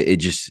 I mean,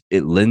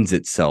 it lends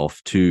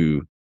itself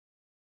to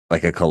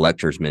like a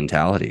collector's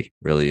mentality,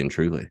 really and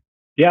truly.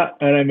 Yeah,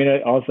 and I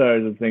mean, also I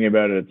was just thinking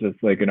about it. It's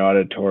just like an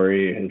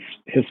auditory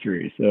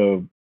history.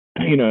 So,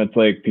 it's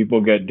like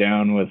people get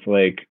down with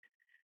like,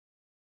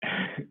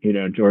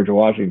 George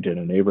Washington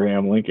and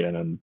Abraham Lincoln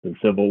and the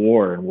Civil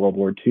War and World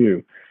War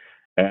II,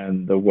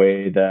 and the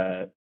way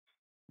that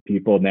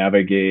people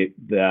navigate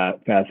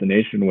that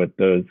fascination with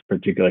those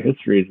particular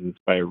histories is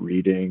by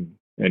reading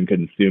and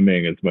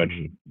consuming as much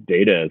Mhm.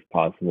 data as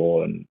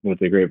possible. And with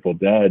the Grateful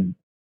Dead,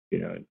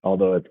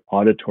 although it's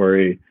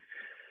auditory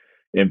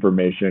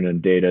information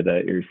and data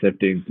that you're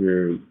sifting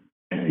through,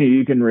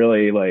 you can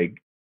really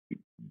like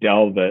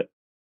delve it.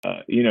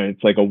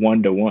 It's like a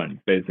 1-to-1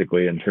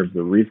 basically in terms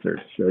of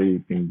research. So you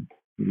can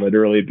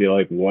literally be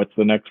like, what's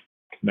the next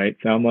night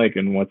sound like,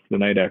 and what's the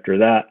night after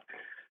that,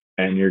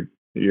 and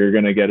you're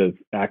going to get as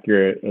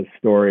accurate a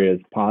story as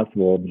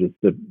possible.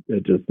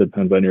 It just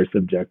depends on your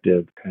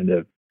subjective kind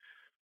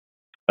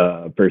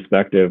of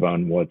perspective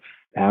on what's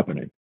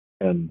happening.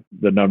 And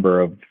the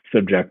number of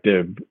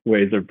subjective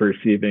ways of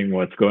perceiving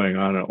what's going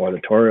on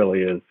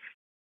auditorially is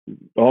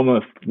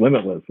almost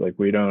limitless. Like,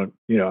 we don't,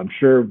 I'm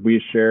sure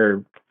we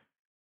share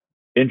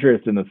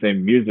interest in the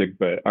same music,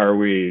 but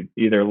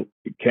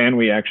can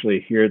we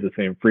actually hear the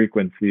same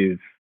frequencies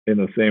in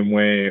the same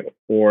way,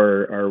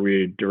 or are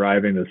we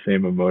deriving the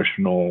same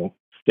emotional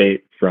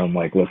state from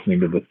like listening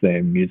to the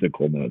same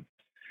musical notes?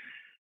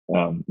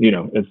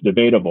 It's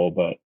debatable,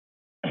 but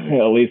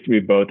at least we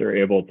both are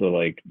able to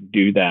like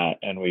do that,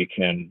 and we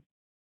can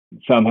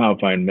somehow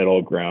find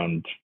middle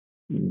ground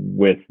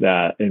with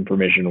that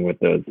information, with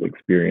those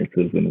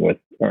experiences, and with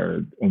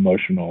our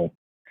emotional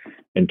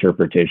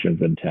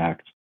interpretations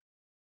intact.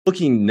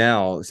 Looking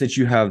now, since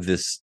you have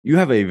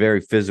a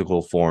very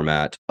physical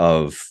format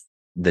of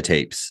the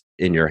tapes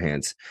in your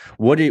hands.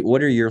 What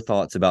are your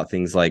thoughts about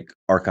things like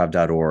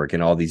archive.org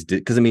and all these?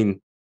 Because I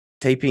mean,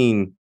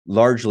 taping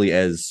largely,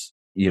 as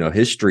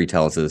history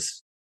tells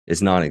us,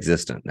 is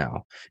non-existent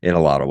now in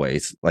a lot of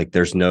ways. Like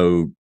there's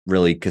no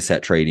really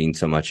cassette trading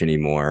so much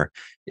anymore.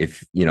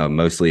 If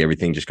mostly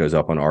everything just goes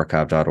up on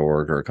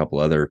archive.org or a couple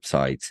other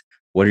sites.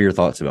 What are your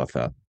thoughts about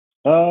that?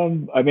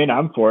 I mean,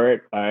 I'm for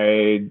it.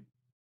 I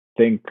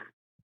think,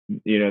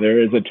 there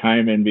is a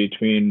time in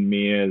between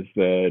me as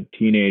a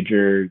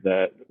teenager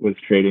that was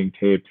trading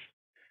tapes,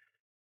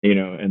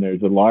 and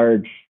there's a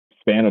large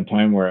span of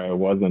time where I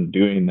wasn't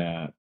doing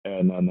that.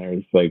 And then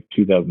there's like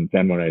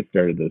 2010 when I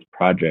started this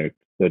project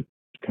that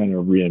kind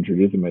of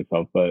reintroducing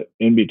myself. But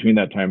in between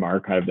that time,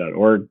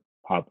 archive.org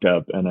popped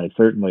up, and I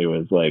certainly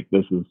was like,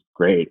 this is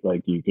great.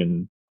 Like, you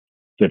can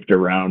sift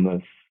around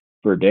this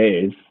for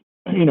days.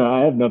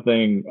 I have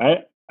nothing,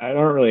 I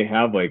don't really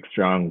have like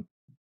strong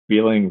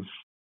feelings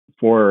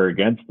for or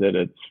against it.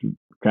 It's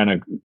kind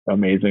of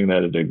amazing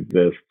that it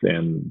exists,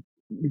 and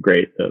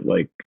great that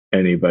like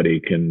anybody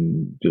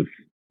can just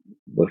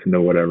listen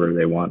to whatever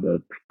they want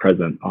that's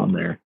present on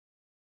there.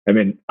 I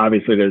mean,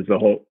 obviously there's a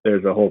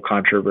whole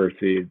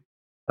controversy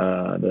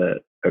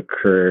that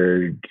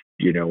occurred,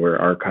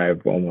 where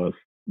Archive almost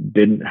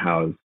didn't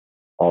house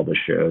all the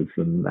shows,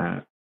 and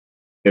that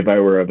if I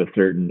were of a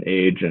certain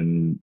age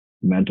and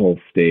mental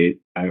state,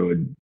 I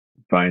would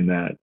find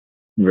that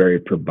very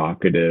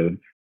provocative.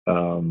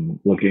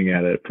 Looking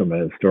at it from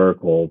a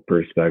historical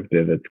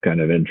perspective, it's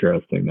kind of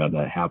interesting that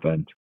that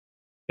happened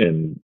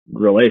in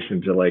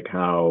relation to like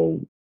how,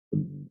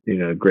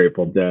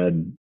 Grateful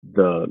Dead,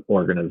 the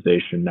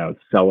organization, now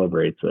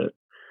celebrates it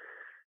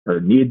or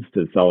needs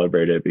to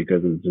celebrate it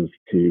because it's just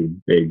too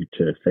big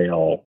to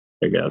fail,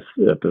 I guess,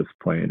 at this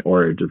point,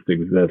 or it just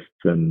exists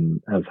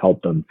and has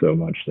helped them so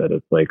much that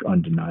it's like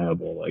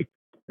undeniable. Like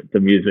the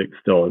music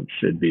still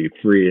should be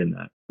free in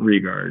that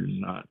regard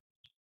and not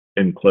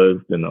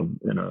enclosed in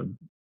a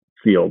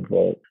sealed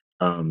vault,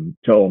 to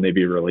only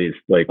be released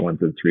like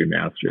once it's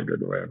remastered or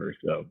whatever.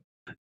 So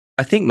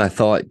I think my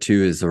thought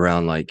too is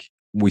around like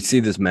we see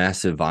this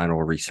massive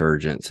vinyl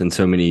resurgence, and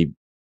so many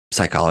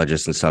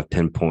psychologists and stuff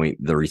pinpoint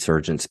the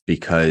resurgence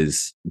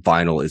because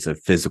vinyl is a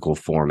physical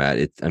format.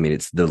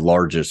 It's the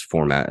largest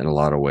format in a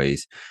lot of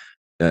ways,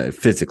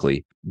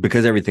 physically,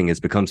 because everything has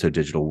become so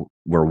digital.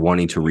 We're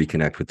wanting to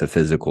reconnect with the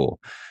physical,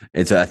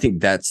 and so I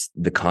think that's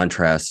the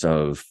contrast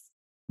of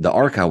the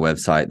Archive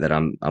website that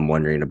I'm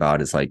wondering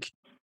about. Is like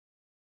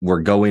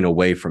we're going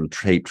away from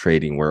tape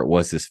trading, where it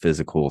was this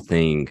physical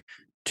thing,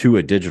 to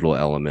a digital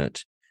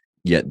element.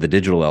 Yet the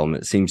digital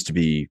element seems to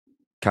be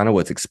kind of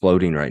what's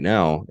exploding right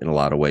now in a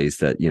lot of ways,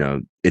 that,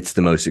 it's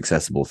the most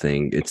accessible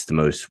thing. It's the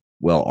most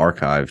well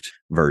archived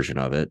version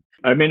of it.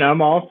 I mean,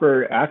 I'm all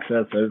for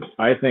access.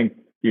 I think,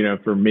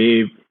 for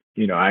me,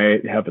 I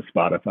have a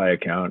Spotify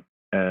account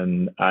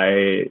and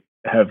I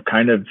have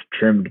kind of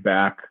trimmed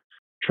back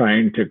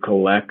trying to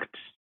collect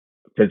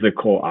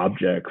physical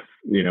objects,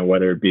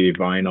 whether it be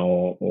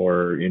vinyl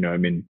or,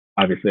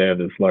 obviously I have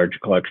this large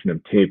collection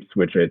of tapes,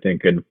 which I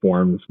think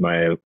informs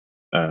my,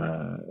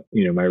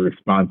 my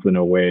response in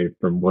a way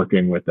from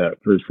working with that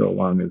for so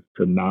long, is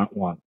to not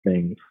want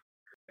things,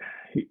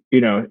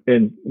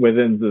 and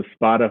within the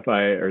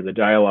Spotify or the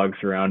dialogue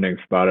surrounding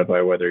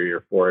Spotify, whether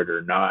you're for it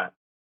or not,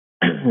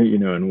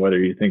 and whether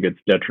you think it's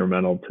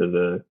detrimental to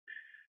the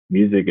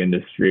music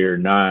industry or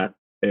not,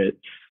 it's,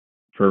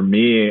 for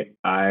me,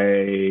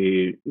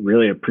 I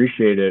really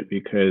appreciate it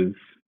because,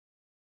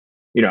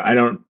 I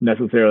don't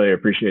necessarily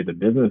appreciate the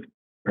business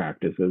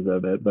practices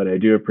of it, but I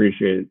do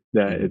appreciate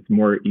that it's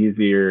more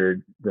easier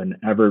than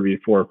ever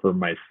before for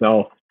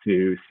myself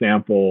to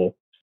sample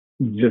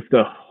just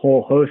a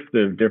whole host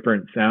of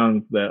different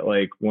sounds that,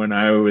 like, when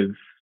I was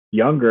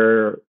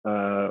younger,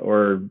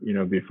 or,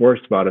 before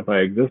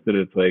Spotify existed,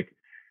 it's like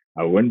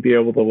I wouldn't be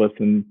able to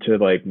listen to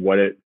like what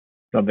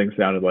something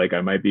sounded like.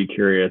 I might be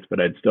curious, but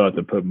I'd still have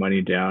to put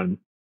money down.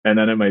 And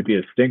then it might be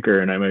a stinker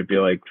and I might be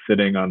like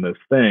sitting on this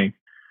thing.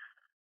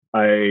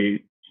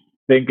 I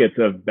think it's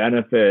a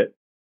benefit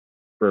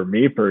for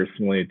me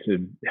personally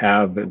to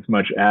have as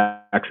much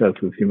access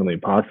as humanly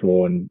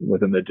possible. And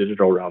within the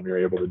digital realm, you're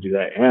able to do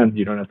that. And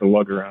you don't have to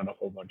lug around a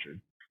whole bunch of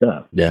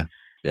stuff. Yeah.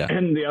 Yeah.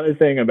 And the other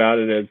thing about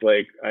it is,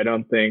 like, I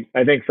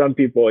think some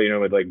people,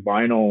 with like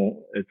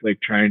vinyl, it's like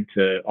trying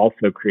to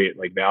also create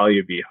like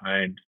value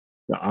behind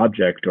the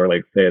object, or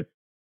like say it's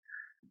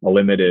a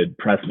limited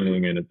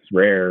pressing and it's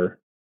rare,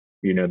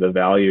 the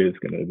value is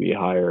going to be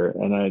higher.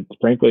 And I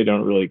frankly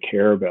don't really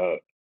care about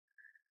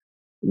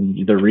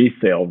the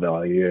resale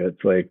value.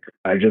 It's like,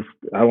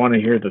 I want to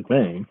hear the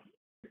thing.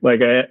 Like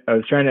I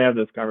was trying to have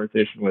this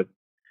conversation with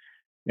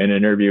an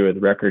interview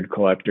with Record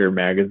Collector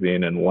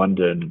magazine in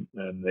London,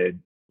 and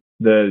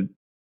the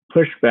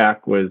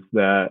pushback was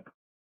that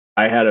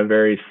I had a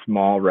very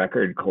small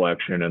record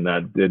collection, and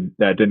that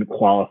didn't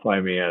qualify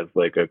me as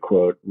like a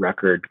quote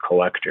record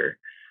collector.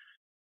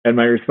 And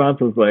my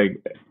response was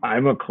like,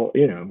 I'm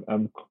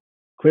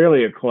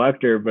clearly a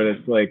collector, but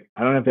it's like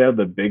I don't have to have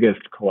the biggest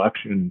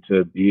collection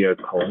to be a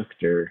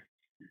collector.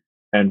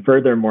 And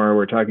furthermore,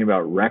 we're talking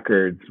about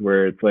records,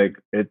 where it's like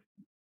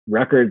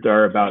records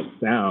are about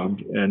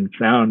sound, and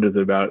sound is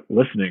about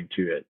listening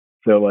to it.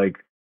 So like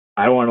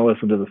I want to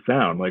listen to the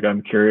sound. Like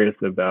I'm curious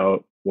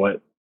about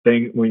what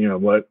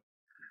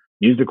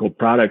musical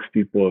products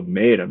people have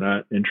made. I'm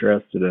not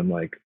interested in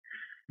like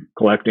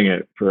collecting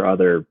it for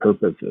other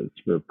purposes,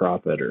 for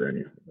profit or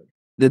anything.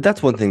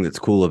 That's one thing that's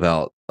cool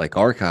about like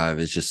Archive,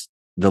 is just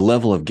the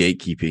level of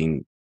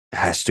gatekeeping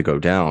has to go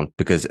down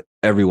because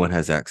everyone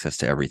has access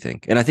to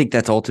everything. And I think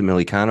that's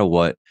ultimately kind of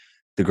what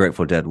the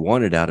Grateful Dead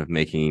wanted out of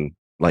making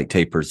like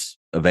tapers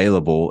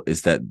available,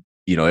 is that,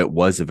 it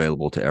was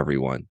available to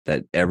everyone,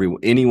 that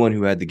anyone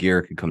who had the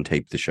gear could come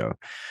tape the show,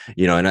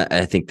 and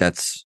I think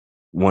that's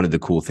one of the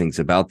cool things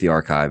about the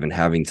Archive and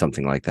having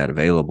something like that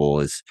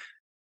available is,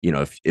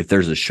 if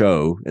there's a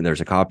show and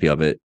there's a copy of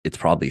it, it's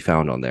probably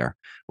found on there.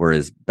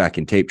 Whereas back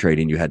in tape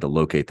trading, you had to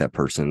locate that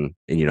person,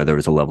 and there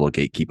was a level of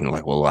gatekeeping.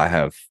 Like, well, I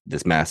have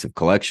this massive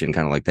collection,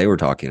 kind of like they were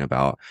talking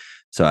about.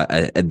 So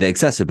the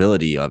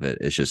accessibility of it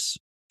is just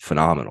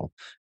phenomenal.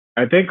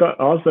 I think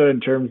also in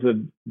terms of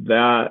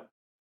that,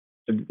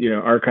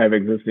 Archive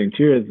existing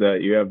too, is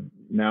that you have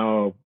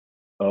now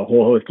a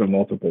whole host of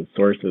multiple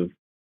sources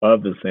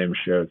of the same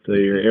show. So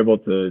you're able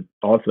to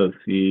also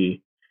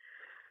see,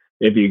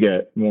 if you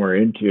get more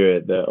into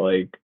it, that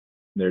like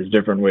there's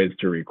different ways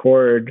to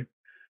record,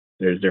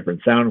 there's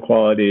different sound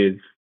qualities,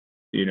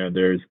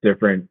 there's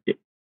different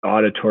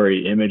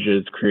auditory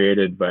images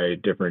created by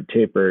different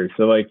tapers.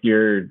 So like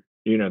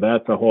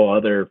that's a whole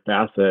other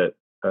facet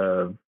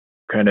of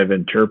kind of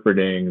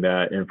interpreting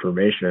that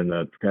information.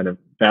 That's kind of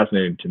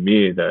fascinating to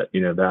me that,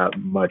 that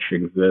much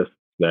exists,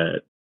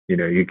 that,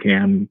 you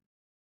can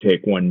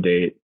take one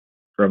date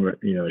from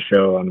a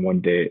show on one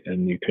date,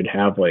 and you could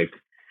have like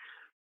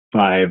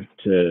 5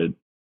 to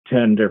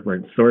 10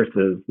 different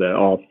sources that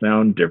all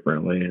sound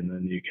differently, and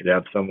then you could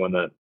have someone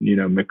that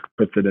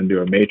puts it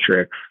into a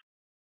matrix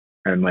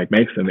and like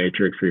makes a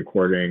matrix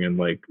recording, and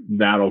like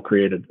that'll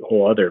create a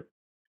whole other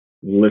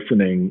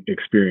listening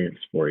experience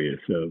for you.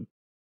 So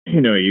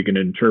you can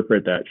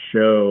interpret that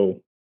show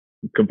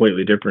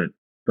completely different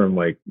from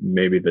like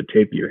maybe the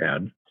tape you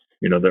had,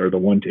 or the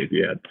one tape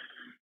you had.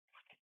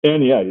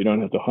 And yeah, you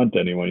don't have to hunt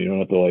anyone, you don't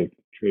have to like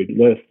trade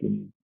lists,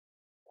 and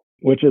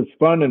which is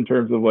fun in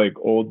terms of like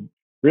old,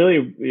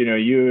 really,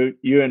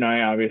 you and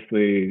I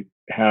obviously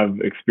have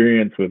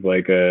experience with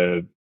like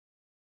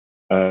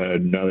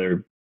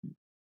another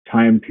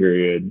time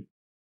period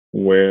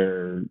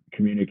where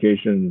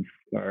communications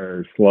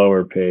are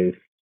slower paced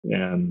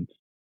and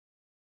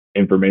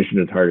information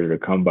is harder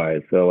to come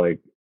by. So like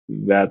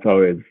that's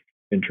always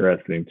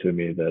interesting to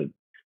me, that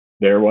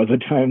there was a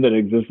time that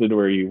existed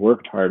where you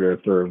worked harder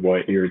for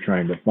what you're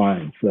trying to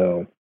find.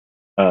 So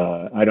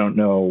I don't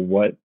know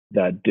what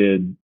that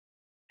did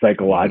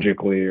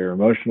psychologically or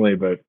emotionally,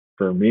 but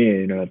for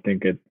me, I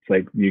think it's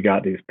like you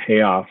got these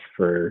payoffs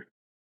for,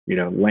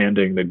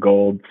 landing the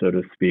gold, so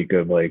to speak,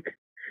 of like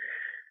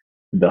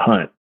the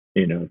hunt.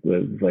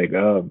 It's like,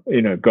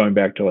 going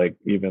back to like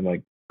even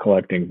like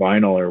collecting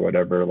vinyl or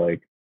whatever,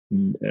 like,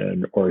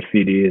 or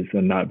CDs,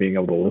 and not being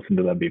able to listen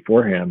to them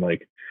beforehand.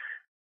 Like,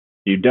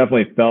 you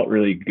definitely felt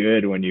really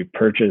good when you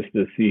purchased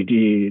the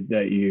CD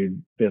that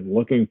you'd been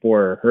looking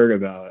for or heard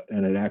about,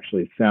 and it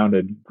actually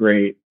sounded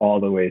great all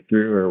the way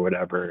through or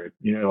whatever.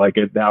 Like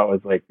that was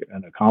like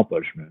an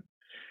accomplishment.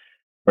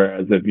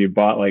 Whereas if you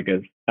bought like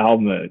an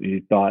album that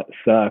you thought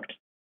sucked,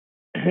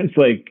 it's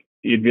like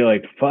you'd be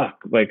like, "Fuck!"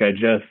 Like I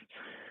just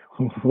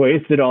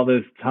wasted all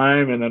this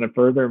time, and then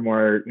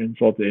furthermore,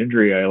 insult to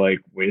injury, I like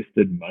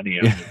wasted money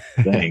on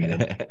this thing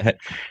that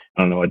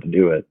I don't know what to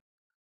do with.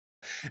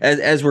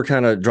 As we're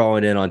kind of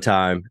drawing in on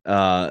time,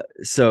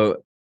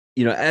 so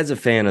as a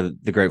fan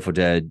of the Grateful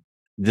Dead,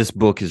 this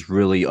book has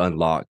really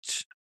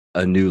unlocked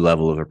a new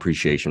level of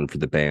appreciation for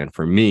the band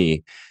for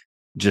me,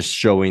 just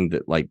showing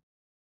that, like,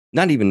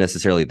 not even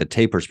necessarily the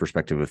Tapers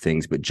perspective of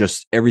things, but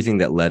just everything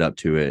that led up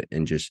to it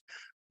and just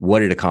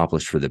what it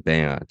accomplished for the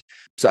band.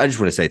 So I just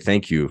want to say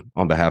thank you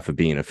on behalf of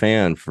being a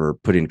fan for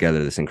putting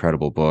together this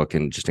incredible book,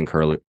 and just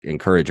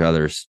encourage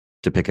others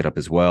to pick it up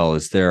as well.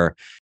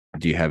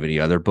 Do you have any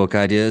other book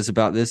ideas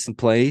about this in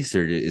place,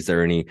 or is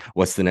there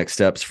what's the next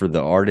steps for the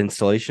art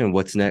installation?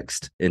 What's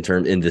next in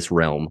this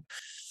realm?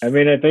 I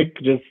mean, I think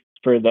just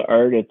for the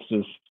art, it's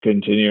just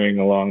continuing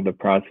along the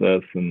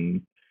process,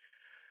 and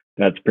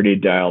that's pretty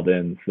dialed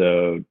in.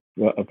 So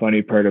a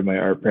funny part of my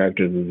art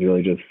practice is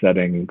really just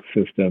setting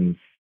systems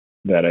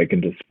that I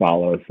can just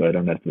follow, so I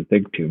don't have to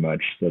think too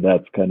much. So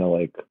that's kind of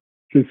like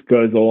just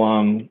goes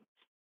along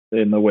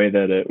in the way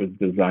that it was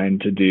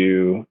designed to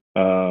do.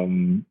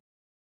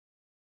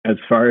 As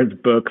far as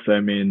books, I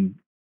mean,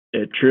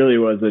 it truly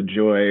was a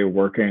joy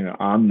working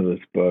on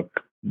this book.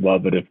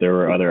 Love it if there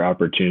were other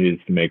opportunities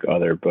to make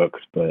other books,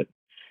 but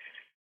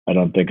I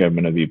don't think I'm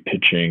going to be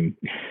pitching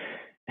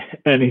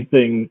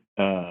anything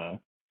in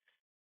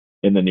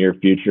the near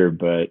future.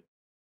 But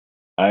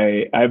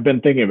I've been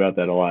thinking about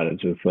that a lot.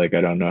 It's just like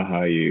I don't know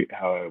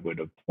how I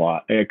would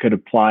apply. I could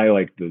apply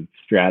like the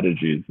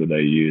strategies that I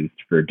used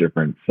for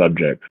different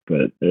subjects,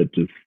 but it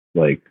just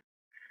like,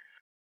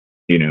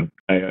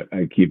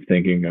 I keep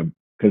thinking of,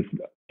 because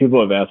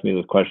people have asked me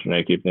this question,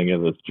 I keep thinking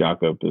of this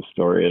Jaco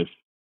Pastorius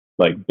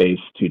like bass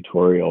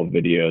tutorial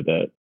video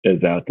that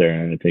is out there,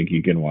 and I think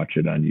you can watch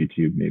it on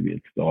YouTube. Maybe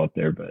it's still out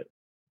there, but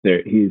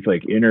he's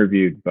like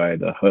interviewed by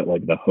the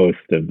host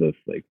of this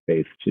like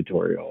bass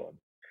tutorial.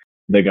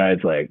 The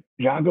guy's like,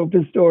 Jaco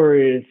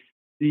Pastorius,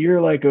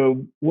 you're like a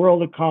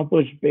world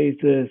accomplished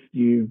bassist.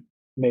 You've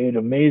made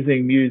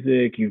amazing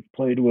music. You've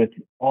played with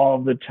all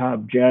of the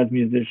top jazz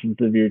musicians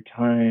of your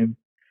time.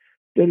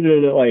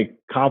 Like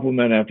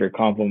compliment after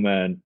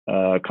compliment,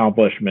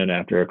 accomplishment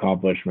after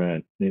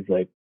accomplishment. And he's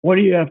like, what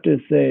do you have to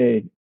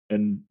say?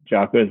 And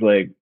Jaco's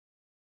like,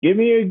 give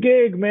me a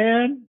gig,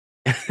 man.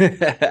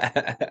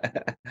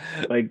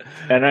 Like,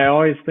 and I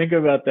always think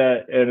about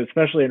that, and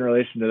especially in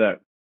relation to that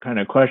kind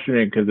of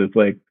questioning, because it's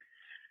like,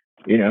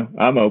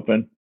 I'm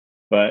open,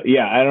 but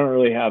yeah, I don't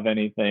really have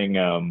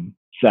anything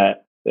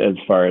set as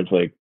far as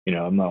like,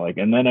 I'm not like,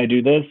 and then I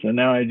do this, and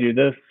now I do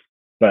this.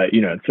 But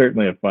it's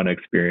certainly a fun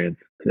experience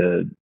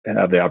to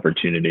have the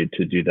opportunity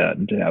to do that,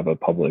 and to have a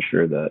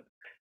publisher that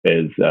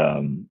is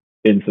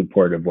in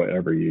support of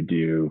whatever you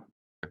do.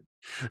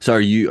 So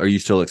are you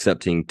still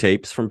accepting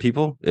tapes from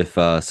people? If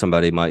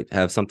somebody might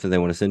have something they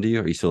want to send to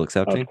you, are you still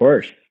accepting? Of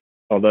course.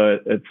 although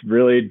it's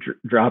really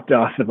dropped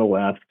off in the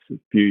last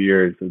few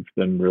years. It's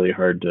been really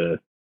hard to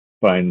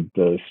find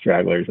the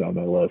stragglers on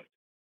my list.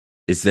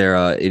 Is there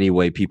any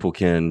way people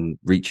can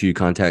reach you,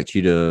 contact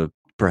you to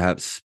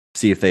perhaps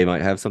see if they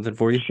might have something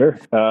for you? Sure.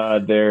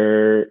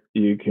 There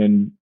you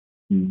can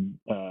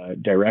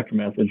direct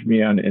message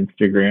me on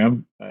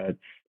Instagram. It's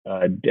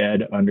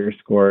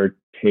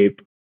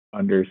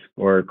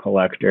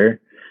dead_tape_collector.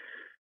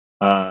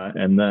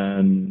 And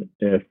then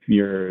if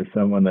you're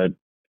someone that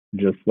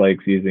just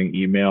likes using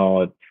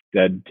email, it's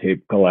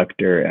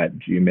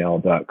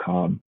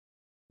deadtapecollector@gmail.com.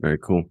 Very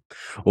cool.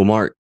 Well,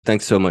 Mark,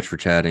 thanks so much for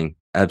chatting.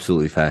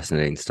 Absolutely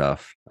fascinating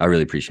stuff. I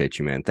really appreciate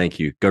you, man. Thank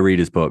you. Go read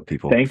his book,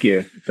 people. Thank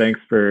you. Thanks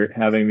for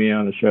having me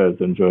on the show.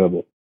 It's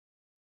enjoyable.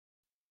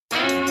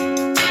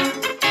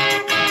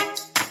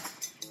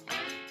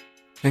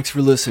 Thanks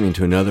for listening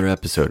to another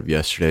episode of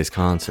Yesterday's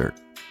Concert.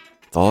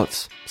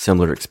 Thoughts?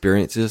 Similar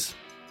experiences?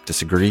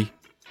 Disagree?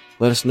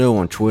 Let us know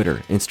on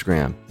Twitter,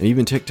 Instagram, and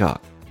even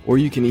TikTok. Or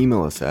you can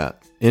email us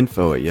at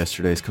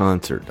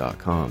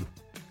info@yesterdaysconcert.com.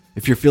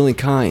 If you're feeling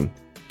kind,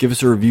 give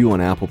us a review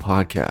on Apple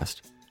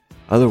Podcast.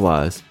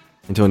 Otherwise,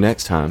 until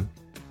next time,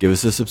 give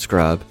us a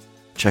subscribe,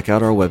 check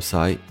out our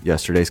website,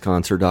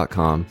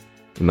 yesterdaysconcert.com,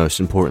 and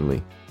most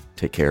importantly,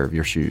 take care of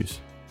your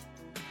shoes.